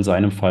hier in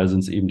seinem Fall sind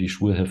es eben die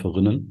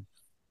Schulhelferinnen,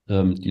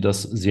 die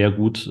das sehr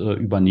gut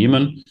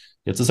übernehmen.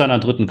 Jetzt ist er in der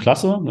dritten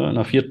Klasse. Ne? In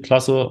der vierten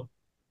Klasse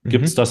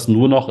gibt es Mhm. das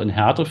nur noch in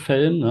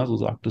Härtefällen. Ne? So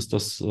sagt es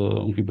das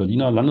irgendwie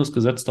Berliner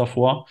Landesgesetz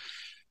davor.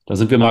 Da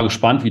sind wir mal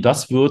gespannt, wie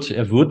das wird.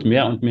 Er wird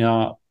mehr und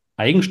mehr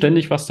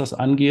eigenständig, was das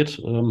angeht,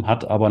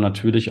 hat aber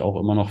natürlich auch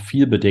immer noch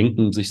viel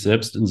Bedenken, sich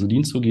selbst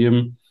Insulin zu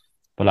geben,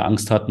 weil er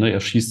Angst hat, ne, er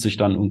schießt sich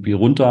dann irgendwie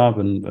runter.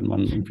 Wenn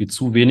man irgendwie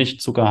zu wenig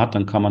Zucker hat,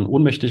 dann kann man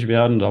ohnmächtig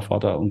werden. Davor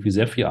hat er irgendwie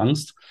sehr viel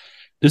Angst.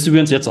 Ist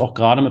übrigens jetzt auch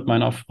gerade mit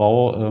meiner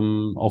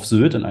Frau auf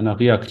Sylt in einer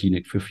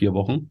Reha-Klinik für 4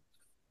 Wochen.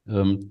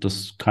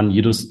 Das kann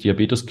jedes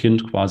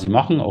Diabeteskind quasi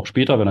machen. Auch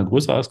später, wenn er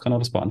größer ist, kann er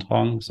das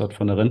beantragen. Das hat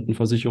von der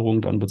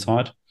Rentenversicherung dann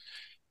bezahlt.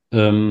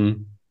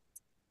 Ähm,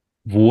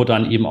 Wo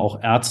dann eben auch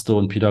Ärzte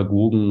und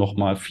Pädagogen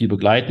nochmal viel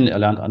begleiten. Er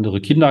lernt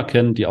andere Kinder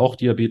kennen, die auch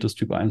Diabetes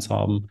Typ 1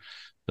 haben.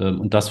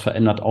 Und das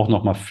verändert auch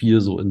nochmal viel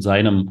so in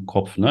seinem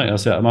Kopf. Ne? Er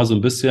ist ja immer so ein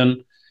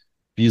bisschen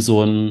wie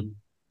so ein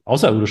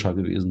Außerirdischer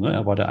gewesen. Ne?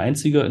 Er war der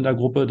Einzige in der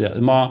Gruppe, der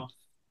immer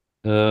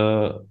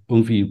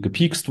irgendwie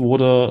gepiekst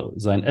wurde,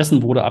 sein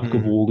Essen wurde Mhm.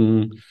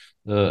 abgewogen,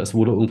 es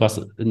wurde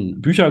irgendwas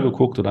in Bücher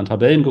geguckt oder in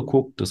Tabellen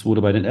geguckt, es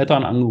wurde bei den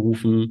Eltern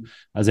angerufen.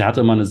 Also er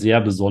hatte immer eine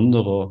sehr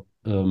besondere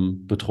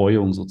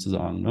Betreuung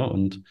sozusagen. Ne?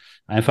 Und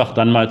einfach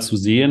dann mal zu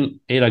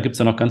sehen, ey, da gibt es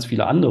ja noch ganz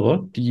viele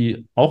andere,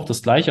 die auch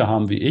das Gleiche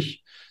haben wie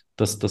ich.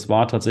 Das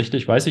war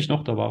tatsächlich, weiß ich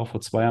noch, da war er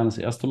vor 2 Jahren das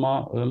erste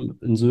Mal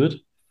in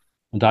Sylt.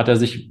 Und da hat er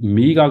sich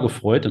mega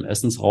gefreut im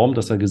Essensraum,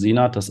 dass er gesehen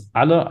hat, dass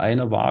alle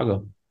eine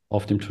Waage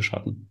auf dem Tisch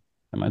hatten.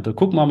 Er meinte,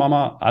 guck mal,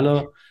 Mama,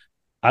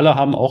 alle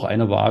haben auch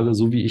eine Waage,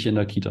 so wie ich in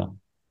der Kita.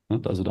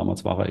 Ne? Also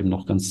damals war er eben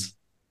noch ganz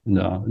in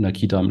der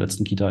Kita, im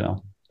letzten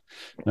Kita-Jahr.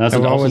 Ja, das Ja,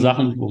 sind auch wow. so Und,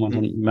 Sachen, wo man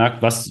dann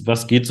merkt,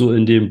 was geht so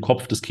in dem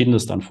Kopf des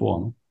Kindes dann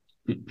vor.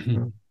 Ne?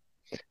 ja.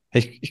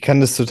 Ich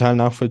kann das total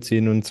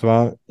nachvollziehen. Und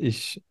zwar,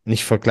 ich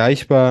nicht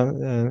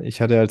vergleichbar.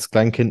 Ich hatte als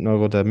Kleinkind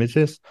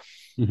Neurodermitis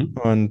Mhm.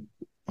 und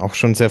auch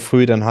schon sehr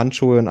früh dann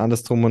Handschuhe und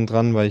alles drum und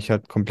dran, weil ich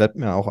halt komplett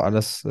mir auch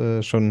alles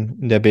schon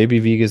in der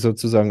Babywiege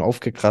sozusagen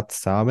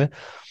aufgekratzt habe.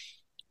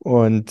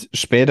 Und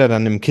später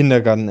dann im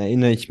Kindergarten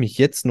erinnere ich mich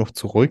jetzt noch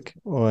zurück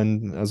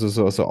und also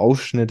so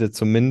Ausschnitte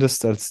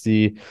zumindest, als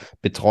die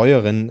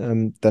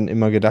Betreuerin dann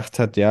immer gedacht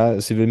hat, ja,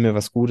 sie will mir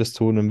was Gutes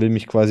tun und will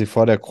mich quasi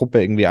vor der Gruppe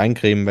irgendwie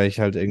eincremen, weil ich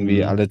halt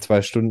irgendwie Mhm. alle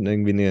 2 Stunden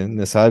irgendwie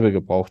eine Salbe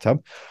gebraucht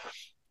habe.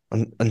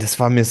 Und das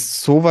war mir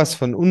sowas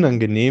von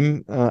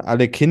unangenehm,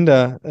 alle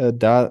Kinder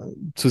da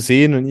zu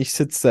sehen und ich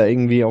sitze da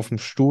irgendwie auf dem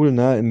Stuhl,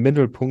 ne, im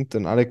Mittelpunkt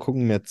und alle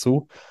gucken mir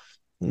zu,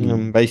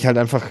 Mhm. weil ich halt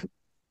einfach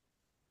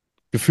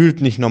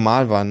gefühlt nicht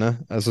normal war, ne?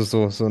 Also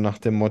so nach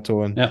dem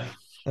Motto. Und Ja.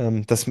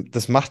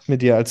 das macht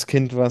mit dir als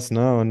Kind was,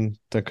 ne? Und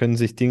da können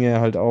sich Dinge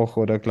halt auch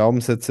oder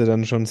Glaubenssätze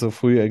dann schon so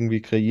früh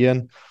irgendwie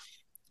kreieren.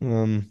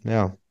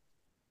 Ja.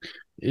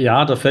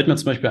 Ja, da fällt mir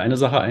zum Beispiel eine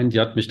Sache ein, die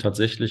hat mich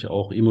tatsächlich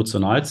auch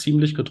emotional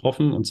ziemlich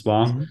getroffen. Und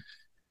zwar, Mhm.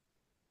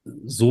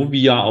 so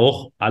wie ja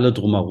auch alle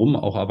drumherum,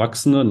 auch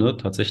Erwachsene, ne,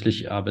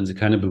 tatsächlich, ja, wenn sie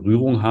keine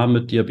Berührung haben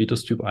mit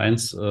Diabetes Typ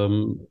 1,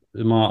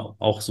 immer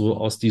auch so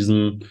aus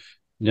diesem,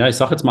 ja, ich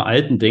sag jetzt mal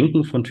alten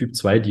Denken von Typ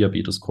 2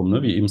 Diabetes kommen,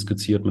 ne, wie eben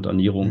skizziert mit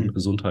Ernährung und Mhm.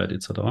 Gesundheit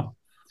etc.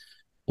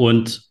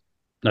 Und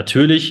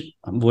natürlich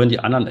wollen die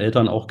anderen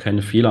Eltern auch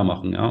keine Fehler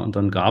machen, ja. Und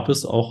dann gab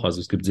es auch,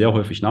 also es gibt sehr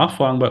häufig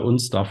Nachfragen bei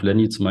uns, darf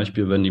Lenny zum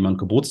Beispiel, wenn jemand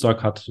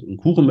Geburtstag hat, einen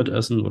Kuchen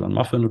mitessen oder einen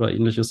Muffin oder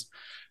ähnliches?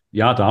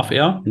 Ja, darf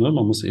er, ne?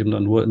 Man muss eben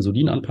dann nur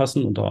Insulin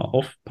anpassen und da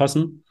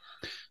aufpassen.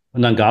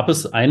 Und dann gab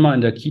es einmal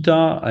in der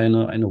Kita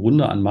eine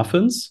Runde an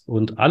Muffins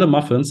und alle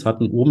Muffins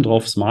hatten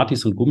obendrauf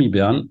Smarties und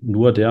Gummibären,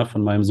 nur der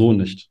von meinem Sohn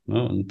nicht.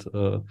 Ne? Und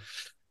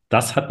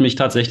das hat mich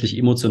tatsächlich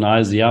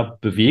emotional sehr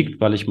bewegt,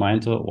 weil ich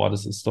meinte, oh,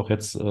 das ist doch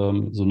jetzt so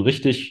ein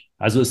richtig,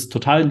 also ist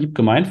total lieb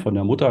gemeint von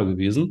der Mutter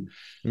gewesen.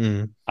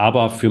 Mhm.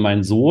 Aber für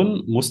meinen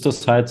Sohn muss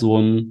das halt so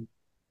ein,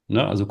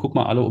 ne, also guck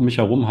mal, alle um mich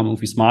herum haben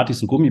irgendwie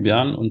Smarties und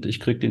Gummibären und ich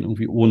krieg den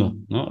irgendwie ohne.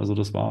 Ne? Also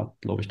das war,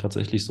 glaube ich,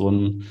 tatsächlich so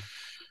ein,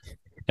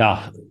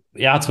 ja,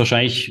 er hat es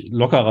wahrscheinlich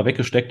lockerer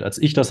weggesteckt, als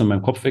ich das in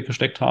meinem Kopf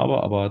weggesteckt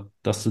habe, aber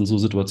das sind so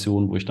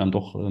Situationen, wo ich dann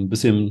doch ein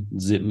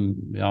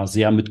bisschen ja,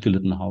 sehr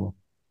mitgelitten habe.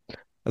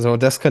 Also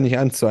das kann ich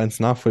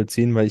 1:1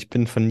 nachvollziehen, weil ich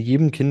bin von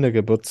jedem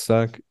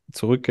Kindergeburtstag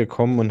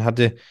zurückgekommen und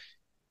hatte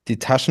die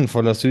Taschen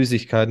voller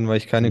Süßigkeiten, weil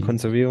ich keine Mhm.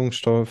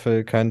 Konservierungsstoffe,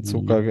 keinen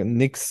Zucker, Mhm.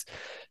 nix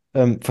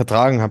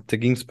vertragen habe. Da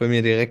ging es bei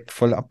mir direkt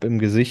voll ab im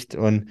Gesicht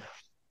und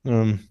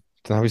dann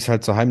habe ich es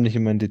halt so heimlich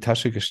immer in die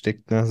Tasche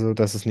gesteckt, ne, so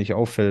dass es nicht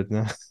auffällt,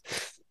 ne?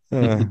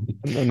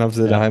 Und habe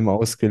sie Ja. daheim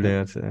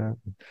ausgeleert. Ja.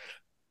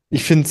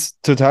 Ich finde es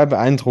total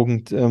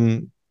beeindruckend,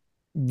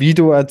 wie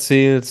du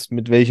erzählst,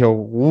 mit welcher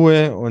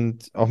Ruhe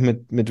und auch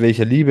mit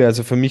welcher Liebe.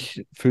 Also für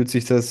mich fühlt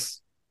sich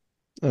das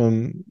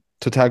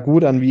total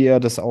gut an, wie ihr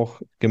das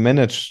auch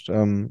gemanagt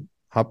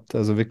habt.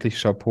 Also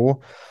wirklich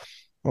Chapeau.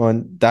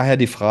 Und daher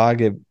die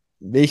Frage,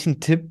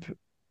 welchen Tipp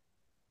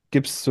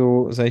gibst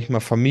du, sag ich mal,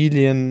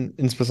 Familien,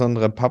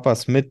 insbesondere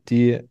Papas mit,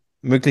 die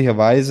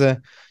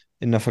möglicherweise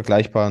in einer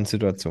vergleichbaren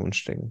Situation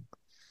stecken?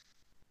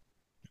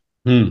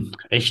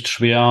 Echt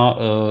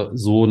schwer,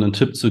 so einen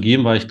Tipp zu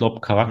geben, weil ich glaube,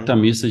 Mhm.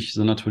 charaktermäßig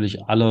sind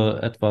natürlich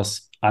alle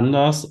etwas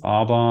anders.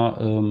 Aber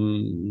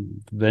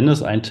wenn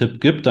es einen Tipp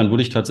gibt, dann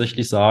würde ich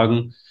tatsächlich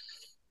sagen,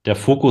 der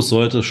Fokus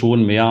sollte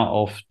schon mehr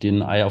auf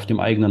dem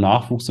eigenen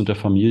Nachwuchs und der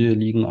Familie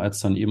liegen, als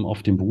dann eben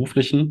auf dem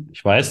beruflichen.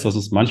 Ich weiß, das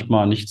ist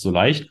manchmal nicht so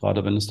leicht,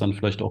 gerade wenn es dann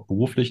vielleicht auch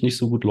beruflich nicht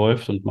so gut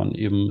läuft und man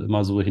eben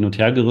immer so hin und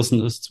her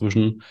gerissen ist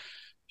zwischen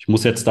ich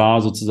muss jetzt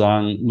da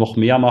sozusagen noch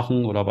mehr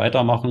machen oder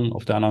weitermachen.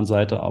 Auf der anderen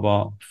Seite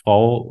aber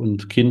Frau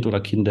und Kind oder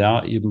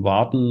Kinder eben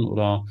warten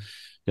oder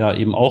ja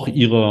eben auch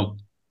ihre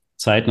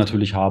Zeit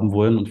natürlich haben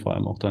wollen und vor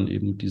allem auch dann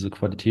eben diese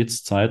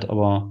Qualitätszeit.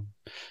 Aber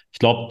ich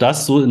glaube,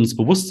 das so ins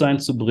Bewusstsein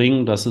zu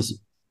bringen, dass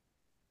es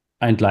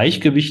ein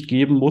Gleichgewicht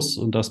geben muss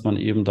und dass man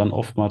eben dann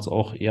oftmals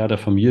auch eher der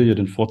Familie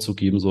den Vorzug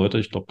geben sollte.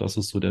 Ich glaube, das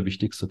ist so der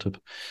wichtigste Tipp.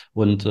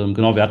 Und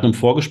genau, wir hatten im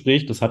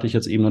Vorgespräch, das hatte ich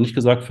jetzt eben noch nicht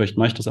gesagt, vielleicht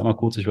mache ich das einmal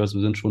kurz, ich weiß,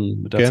 wir sind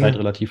schon mit der Zeit Gerne,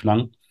 relativ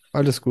lang,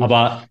 alles gut.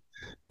 aber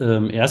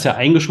er ist ja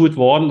eingeschult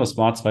worden, das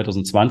war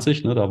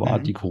 2020, ne, da war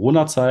Mhm. die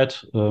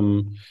Corona-Zeit.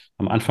 Am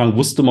Anfang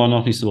wusste man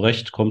noch nicht so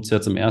recht, kommt es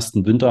jetzt im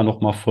ersten Winter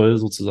nochmal voll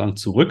sozusagen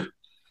zurück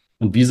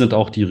und wie sind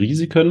auch die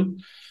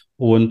Risiken.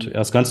 Und er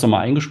ist ganz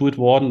normal eingeschult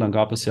worden. Dann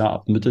gab es ja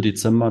ab Mitte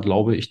Dezember,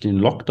 glaube ich, den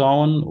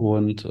Lockdown.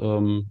 Und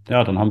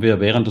ja, dann haben wir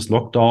während des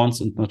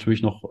Lockdowns und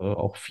natürlich noch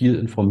auch viel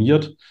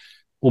informiert.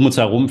 Um uns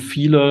herum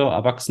viele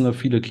Erwachsene,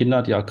 viele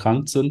Kinder, die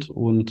erkrankt sind.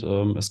 Und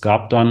es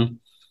gab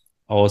dann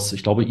aus,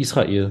 ich glaube,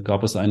 Israel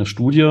gab es eine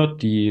Studie,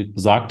 die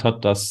gesagt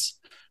hat,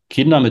 dass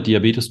Kinder mit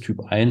Diabetes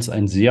Typ 1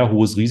 ein sehr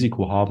hohes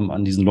Risiko haben,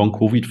 an diesen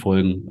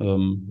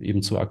Long-Covid-Folgen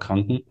eben zu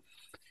erkranken.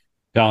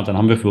 Ja, und dann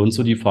haben wir für uns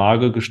so die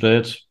Frage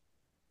gestellt,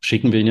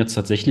 schicken wir ihn jetzt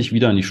tatsächlich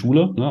wieder in die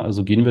Schule? Ne?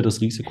 Also gehen wir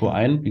das Risiko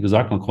ein? Wie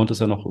gesagt, man konnte es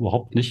ja noch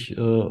überhaupt nicht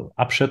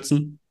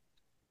abschätzen.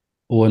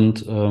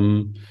 Und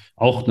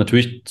auch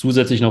natürlich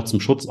zusätzlich noch zum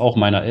Schutz auch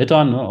meiner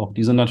Eltern. Ne? Auch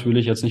die sind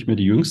natürlich jetzt nicht mehr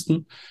die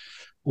Jüngsten.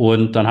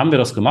 Und dann haben wir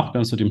das gemacht. Wir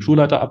haben es mit dem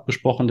Schulleiter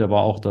abgesprochen. Der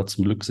war auch da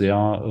zum Glück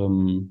sehr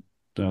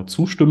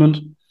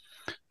zustimmend.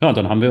 Ja, und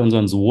dann haben wir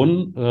unseren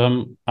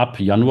Sohn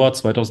ab Januar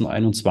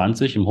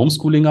 2021 im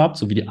Homeschooling gehabt,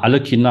 so wie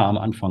alle Kinder am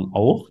Anfang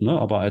auch. Ne?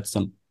 Aber als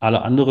dann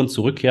alle anderen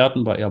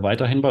zurückkehrten, war er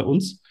weiterhin bei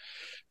uns.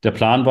 Der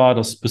Plan war,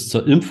 das bis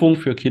zur Impfung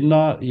für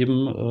Kinder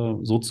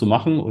eben so zu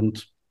machen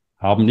und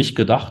haben nicht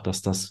gedacht,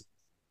 dass das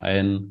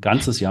ein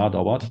ganzes Jahr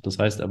dauert. Das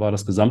heißt, er war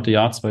das gesamte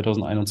Jahr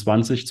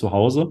 2021 zu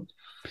Hause.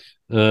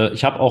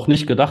 Ich habe auch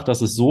nicht gedacht,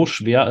 dass es so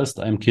schwer ist,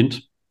 einem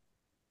Kind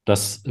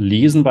das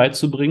Lesen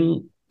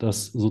beizubringen,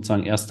 das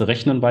sozusagen erste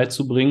Rechnen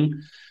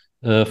beizubringen.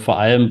 Vor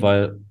allem,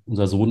 weil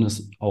unser Sohn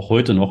ist auch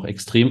heute noch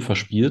extrem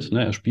verspielt.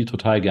 Ne? Er spielt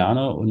total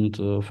gerne und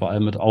vor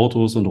allem mit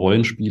Autos und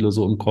Rollenspiele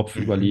so im Kopf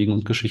Mhm. überlegen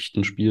und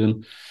Geschichten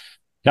spielen.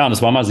 Ja, und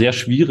es war mal sehr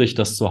schwierig,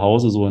 das zu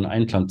Hause so in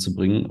Einklang zu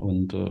bringen.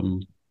 Und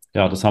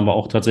ja, das haben wir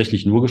auch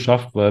tatsächlich nur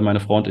geschafft, weil meine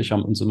Frau und ich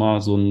haben uns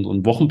immer so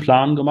einen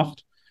Wochenplan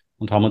gemacht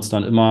und haben uns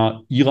dann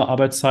immer ihre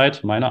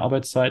Arbeitszeit, meine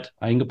Arbeitszeit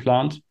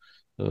eingeplant,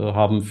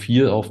 haben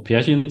viel auf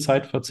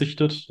Pärchenzeit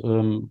verzichtet,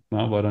 ja,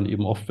 weil dann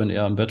eben oft, wenn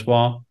er im Bett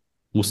war,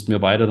 mussten wir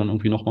beide dann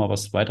irgendwie noch mal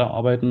was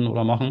weiterarbeiten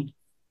oder machen.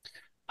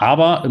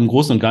 Aber im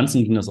Großen und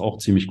Ganzen ging das auch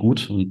ziemlich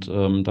gut und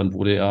dann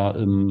wurde er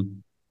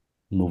im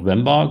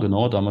November,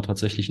 genau, da haben wir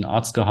tatsächlich einen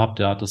Arzt gehabt,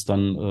 der hat es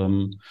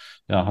dann,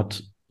 ja,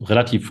 hat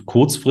relativ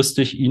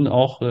kurzfristig ihn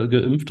auch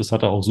geimpft. Das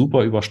hat er auch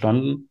super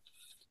überstanden.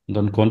 Und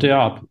dann konnte er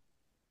ab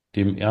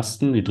dem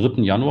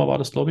 3. Januar war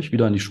das, glaube ich,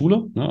 wieder in die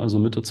Schule, ne? Also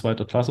Mitte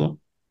zweite Klasse.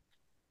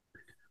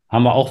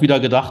 Haben wir auch wieder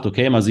gedacht,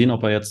 okay, mal sehen,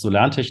 ob er jetzt so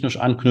lerntechnisch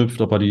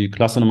anknüpft, ob er die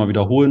Klasse nochmal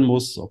wiederholen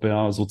muss, ob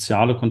er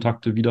soziale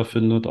Kontakte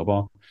wiederfindet.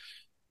 Aber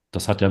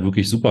das hat er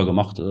wirklich super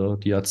gemacht.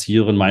 Die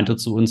Erzieherin meinte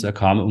zu uns, er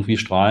kam irgendwie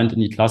strahlend in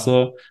die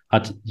Klasse,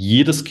 hat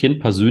jedes Kind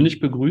persönlich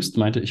begrüßt,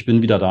 meinte, ich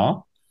bin wieder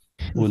da.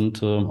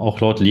 Und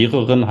auch laut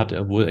Lehrerin hat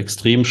er wohl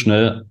extrem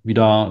schnell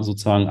wieder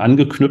sozusagen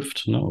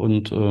angeknüpft, ne?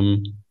 Und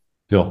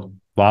ja,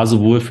 war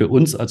sowohl für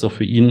uns als auch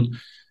für ihn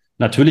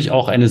natürlich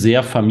auch eine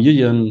sehr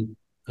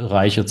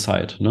familienreiche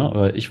Zeit.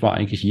 Ne? Ich war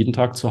eigentlich jeden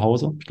Tag zu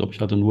Hause. Ich glaube,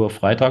 ich hatte nur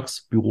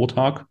freitags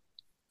Bürotag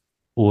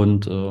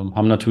und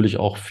haben natürlich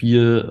auch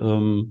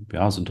viel,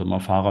 ja, sind dann mal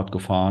Fahrrad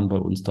gefahren bei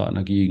uns da in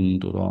der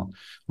Gegend oder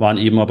waren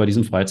eben mal bei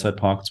diesem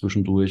Freizeitpark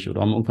zwischendurch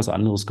oder haben irgendwas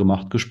anderes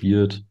gemacht,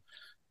 gespielt.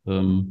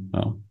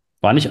 Ja.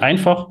 War nicht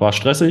einfach, war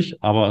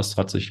stressig, aber es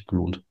hat sich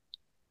gelohnt.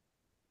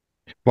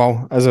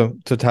 Wow, also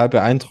total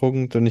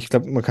beeindruckend und ich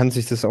glaube, man kann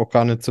sich das auch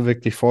gar nicht so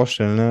wirklich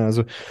vorstellen, ne?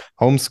 Also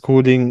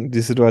Homeschooling,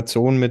 die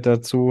Situation mit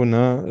dazu,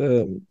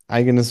 ne?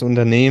 Eigenes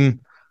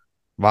Unternehmen,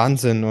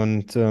 Wahnsinn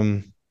und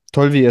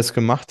toll, wie ihr es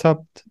gemacht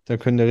habt. Da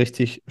könnt ihr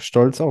richtig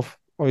stolz auf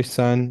euch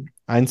sein,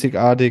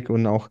 einzigartig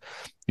und auch,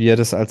 wie ihr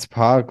das als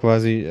Paar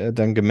quasi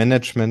dann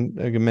gemanagt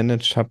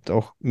habt,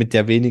 auch mit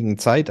der wenigen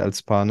Zeit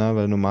als Paar, ne?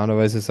 Weil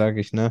normalerweise sage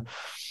ich, ne,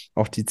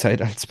 auch die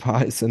Zeit als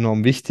Paar ist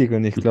enorm wichtig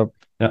und ich glaube,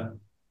 Ja.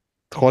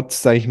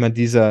 trotz, sage ich mal,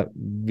 dieser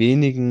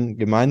wenigen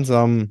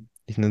gemeinsamen,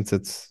 ich nenne es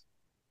jetzt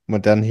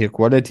modern hier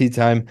Quality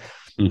Time,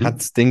 hat Mhm.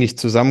 es, denke ich,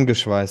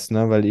 zusammengeschweißt,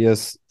 ne? Weil ihr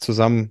es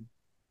zusammen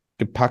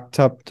gepackt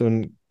habt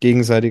und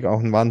gegenseitig auch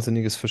ein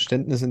wahnsinniges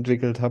Verständnis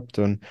entwickelt habt.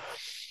 Und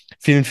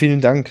vielen,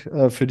 vielen Dank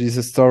für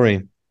diese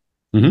Story.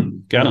 Mhm.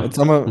 Jetzt Gerne.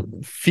 haben wir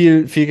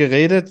viel, viel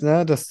geredet,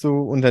 ne? Dass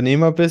du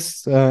Unternehmer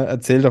bist.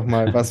 Erzähl doch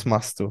mal, was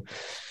machst du?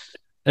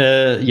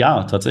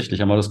 Ja,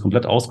 tatsächlich haben wir das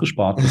komplett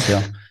ausgespart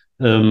bisher.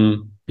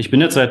 Ich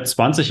bin jetzt seit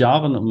 20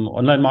 Jahren im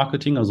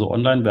Online-Marketing, also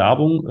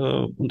Online-Werbung,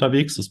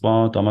 unterwegs. Das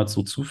war damals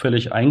so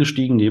zufällig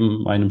eingestiegen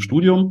neben meinem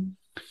Studium.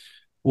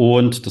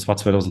 Und das war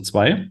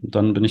 2002.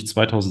 Dann bin ich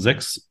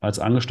 2006 als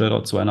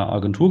Angestellter zu einer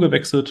Agentur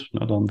gewechselt.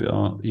 Na, da haben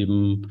wir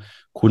eben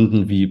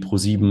Kunden wie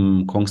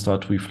ProSieben, Kongstar,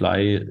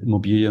 TuiFly,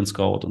 Immobilien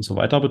Scout und so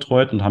weiter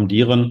betreut und haben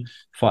deren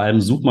vor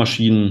allem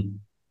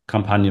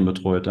Suchmaschinenkampagnen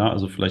betreut. Ja?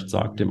 Also vielleicht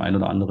sagt dem einen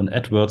oder anderen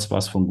AdWords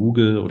was von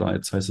Google oder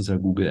jetzt heißt es ja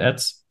Google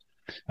Ads.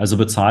 Also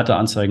bezahlte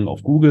Anzeigen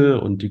auf Google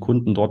und die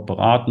Kunden dort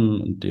beraten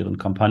und deren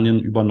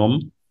Kampagnen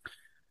übernommen.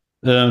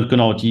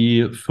 Genau,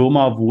 die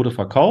Firma wurde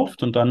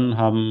verkauft und dann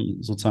haben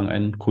sozusagen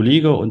ein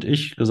Kollege und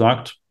ich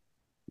gesagt,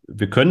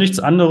 wir können nichts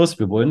anderes,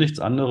 wir wollen nichts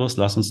anderes,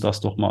 lass uns das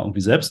doch mal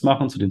irgendwie selbst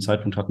machen. Zu dem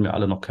Zeitpunkt hatten wir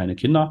alle noch keine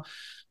Kinder.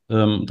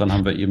 Dann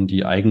haben wir eben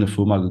die eigene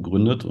Firma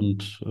gegründet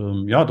und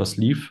ja, das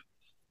lief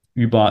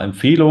über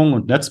Empfehlungen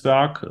und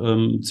Netzwerk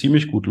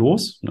ziemlich gut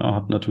los. Ja,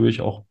 hat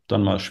natürlich auch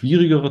dann mal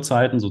schwierigere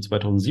Zeiten. So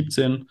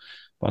 2017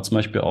 war zum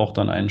Beispiel auch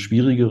dann ein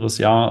schwierigeres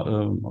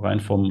Jahr,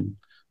 rein vom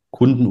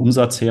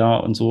Kundenumsatz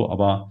her und so.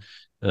 Aber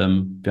wir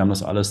haben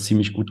das alles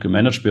ziemlich gut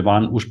gemanagt. Wir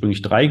waren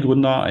ursprünglich 3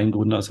 Gründer. Ein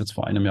Gründer ist jetzt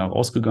vor einem Jahr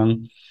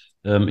rausgegangen.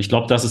 Ich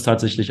glaube, das ist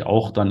tatsächlich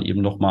auch dann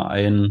eben nochmal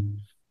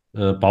ein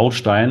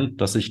Baustein,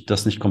 dass ich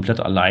das nicht komplett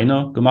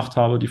alleine gemacht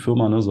habe, die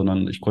Firma, ne,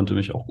 sondern ich konnte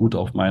mich auch gut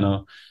auf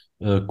meine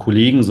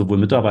Kollegen, sowohl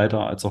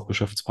Mitarbeiter als auch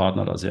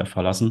Geschäftspartner da sehr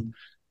verlassen.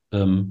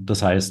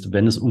 Das heißt,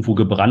 wenn es irgendwo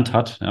gebrannt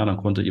hat, ja, dann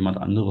konnte jemand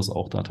anderes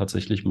auch da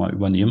tatsächlich mal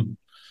übernehmen.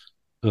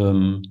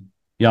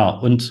 Ja,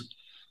 und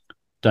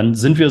dann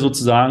sind wir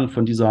sozusagen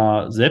von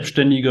dieser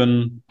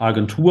selbstständigen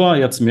Agentur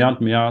jetzt mehr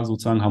und mehr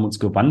sozusagen haben uns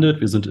gewandelt.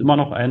 Wir sind immer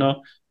noch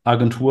eine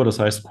Agentur, das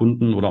heißt,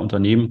 Kunden oder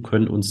Unternehmen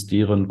können uns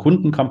deren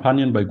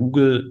Kundenkampagnen bei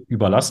Google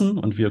überlassen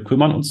und wir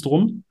kümmern uns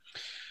drum.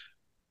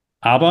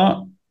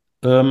 Aber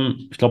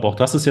ich glaube, auch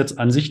das ist jetzt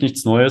an sich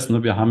nichts Neues.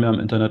 Ne? Wir haben ja im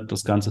Internet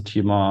das ganze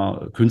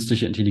Thema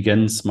künstliche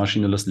Intelligenz,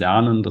 maschinelles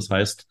Lernen. Das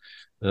heißt,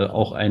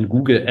 auch ein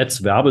Google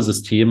Ads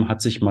Werbesystem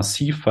hat sich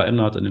massiv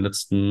verändert in den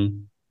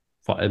letzten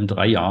vor allem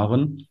 3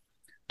 Jahren,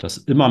 dass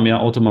immer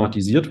mehr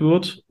automatisiert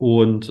wird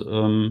und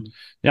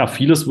ja,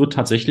 vieles wird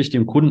tatsächlich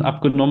dem Kunden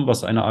abgenommen,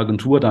 was eine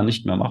Agentur da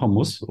nicht mehr machen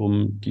muss,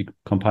 um die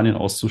Kampagnen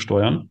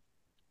auszusteuern.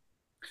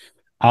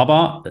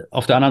 Aber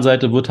auf der anderen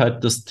Seite wird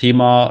halt das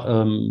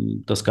Thema,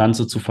 das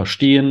Ganze zu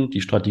verstehen,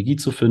 die Strategie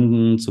zu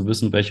finden, zu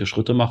wissen, welche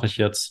Schritte mache ich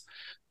jetzt,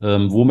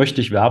 wo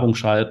möchte ich Werbung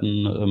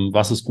schalten,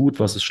 was ist gut,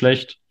 was ist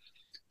schlecht.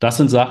 Das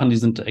sind Sachen, die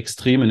sind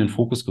extrem in den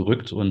Fokus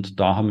gerückt und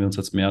da haben wir uns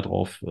jetzt mehr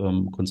drauf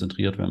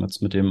konzentriert. Wir haben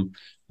jetzt mit dem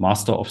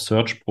Master of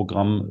Search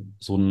Programm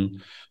so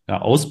ein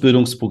ja,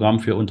 Ausbildungsprogramm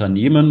für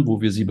Unternehmen,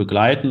 wo wir sie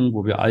begleiten,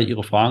 wo wir all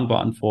ihre Fragen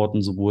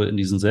beantworten, sowohl in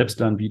diesen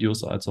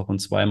Selbstlernvideos als auch in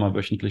zweimal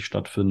wöchentlich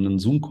stattfindenden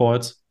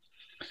Zoom-Calls.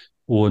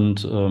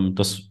 Und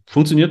das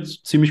funktioniert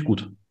ziemlich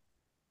gut.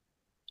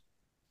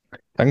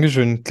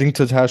 Dankeschön. Klingt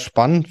total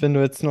spannend, wenn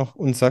du jetzt noch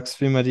uns sagst,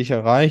 wie wir dich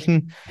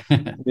erreichen.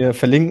 Wir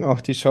verlinken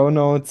auch die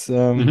Shownotes.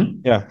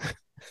 Mhm. Ja,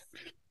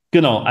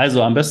 Genau,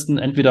 also am besten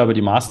entweder über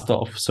die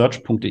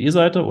masterofsearch.de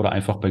Seite oder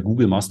einfach bei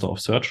Google Master of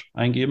Search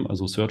eingeben,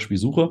 also Search wie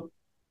Suche.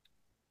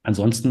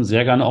 Ansonsten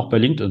sehr gerne auch bei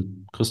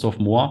LinkedIn, Christoph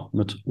Mohr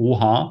mit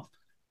OH.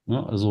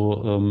 Ne,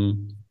 also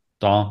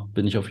da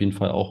bin ich auf jeden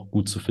Fall auch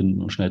gut zu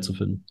finden und schnell zu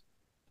finden.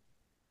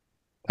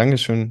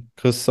 Dankeschön,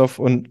 Christoph.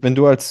 Und wenn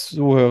du als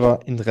Zuhörer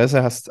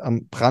Interesse hast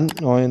am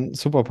brandneuen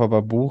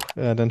Superpapa-Buch,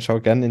 dann schau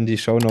gerne in die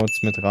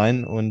Shownotes mit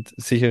rein und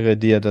sichere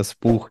dir das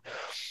Buch.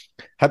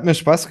 Hat mir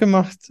Spaß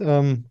gemacht,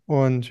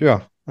 und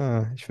ja,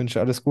 ich wünsche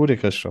alles Gute,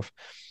 Christoph.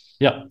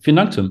 Ja, vielen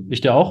Dank, Tim.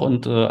 Ich dir auch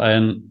und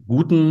einen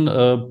guten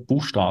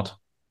Buchstart,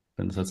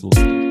 wenn es jetzt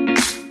losgeht.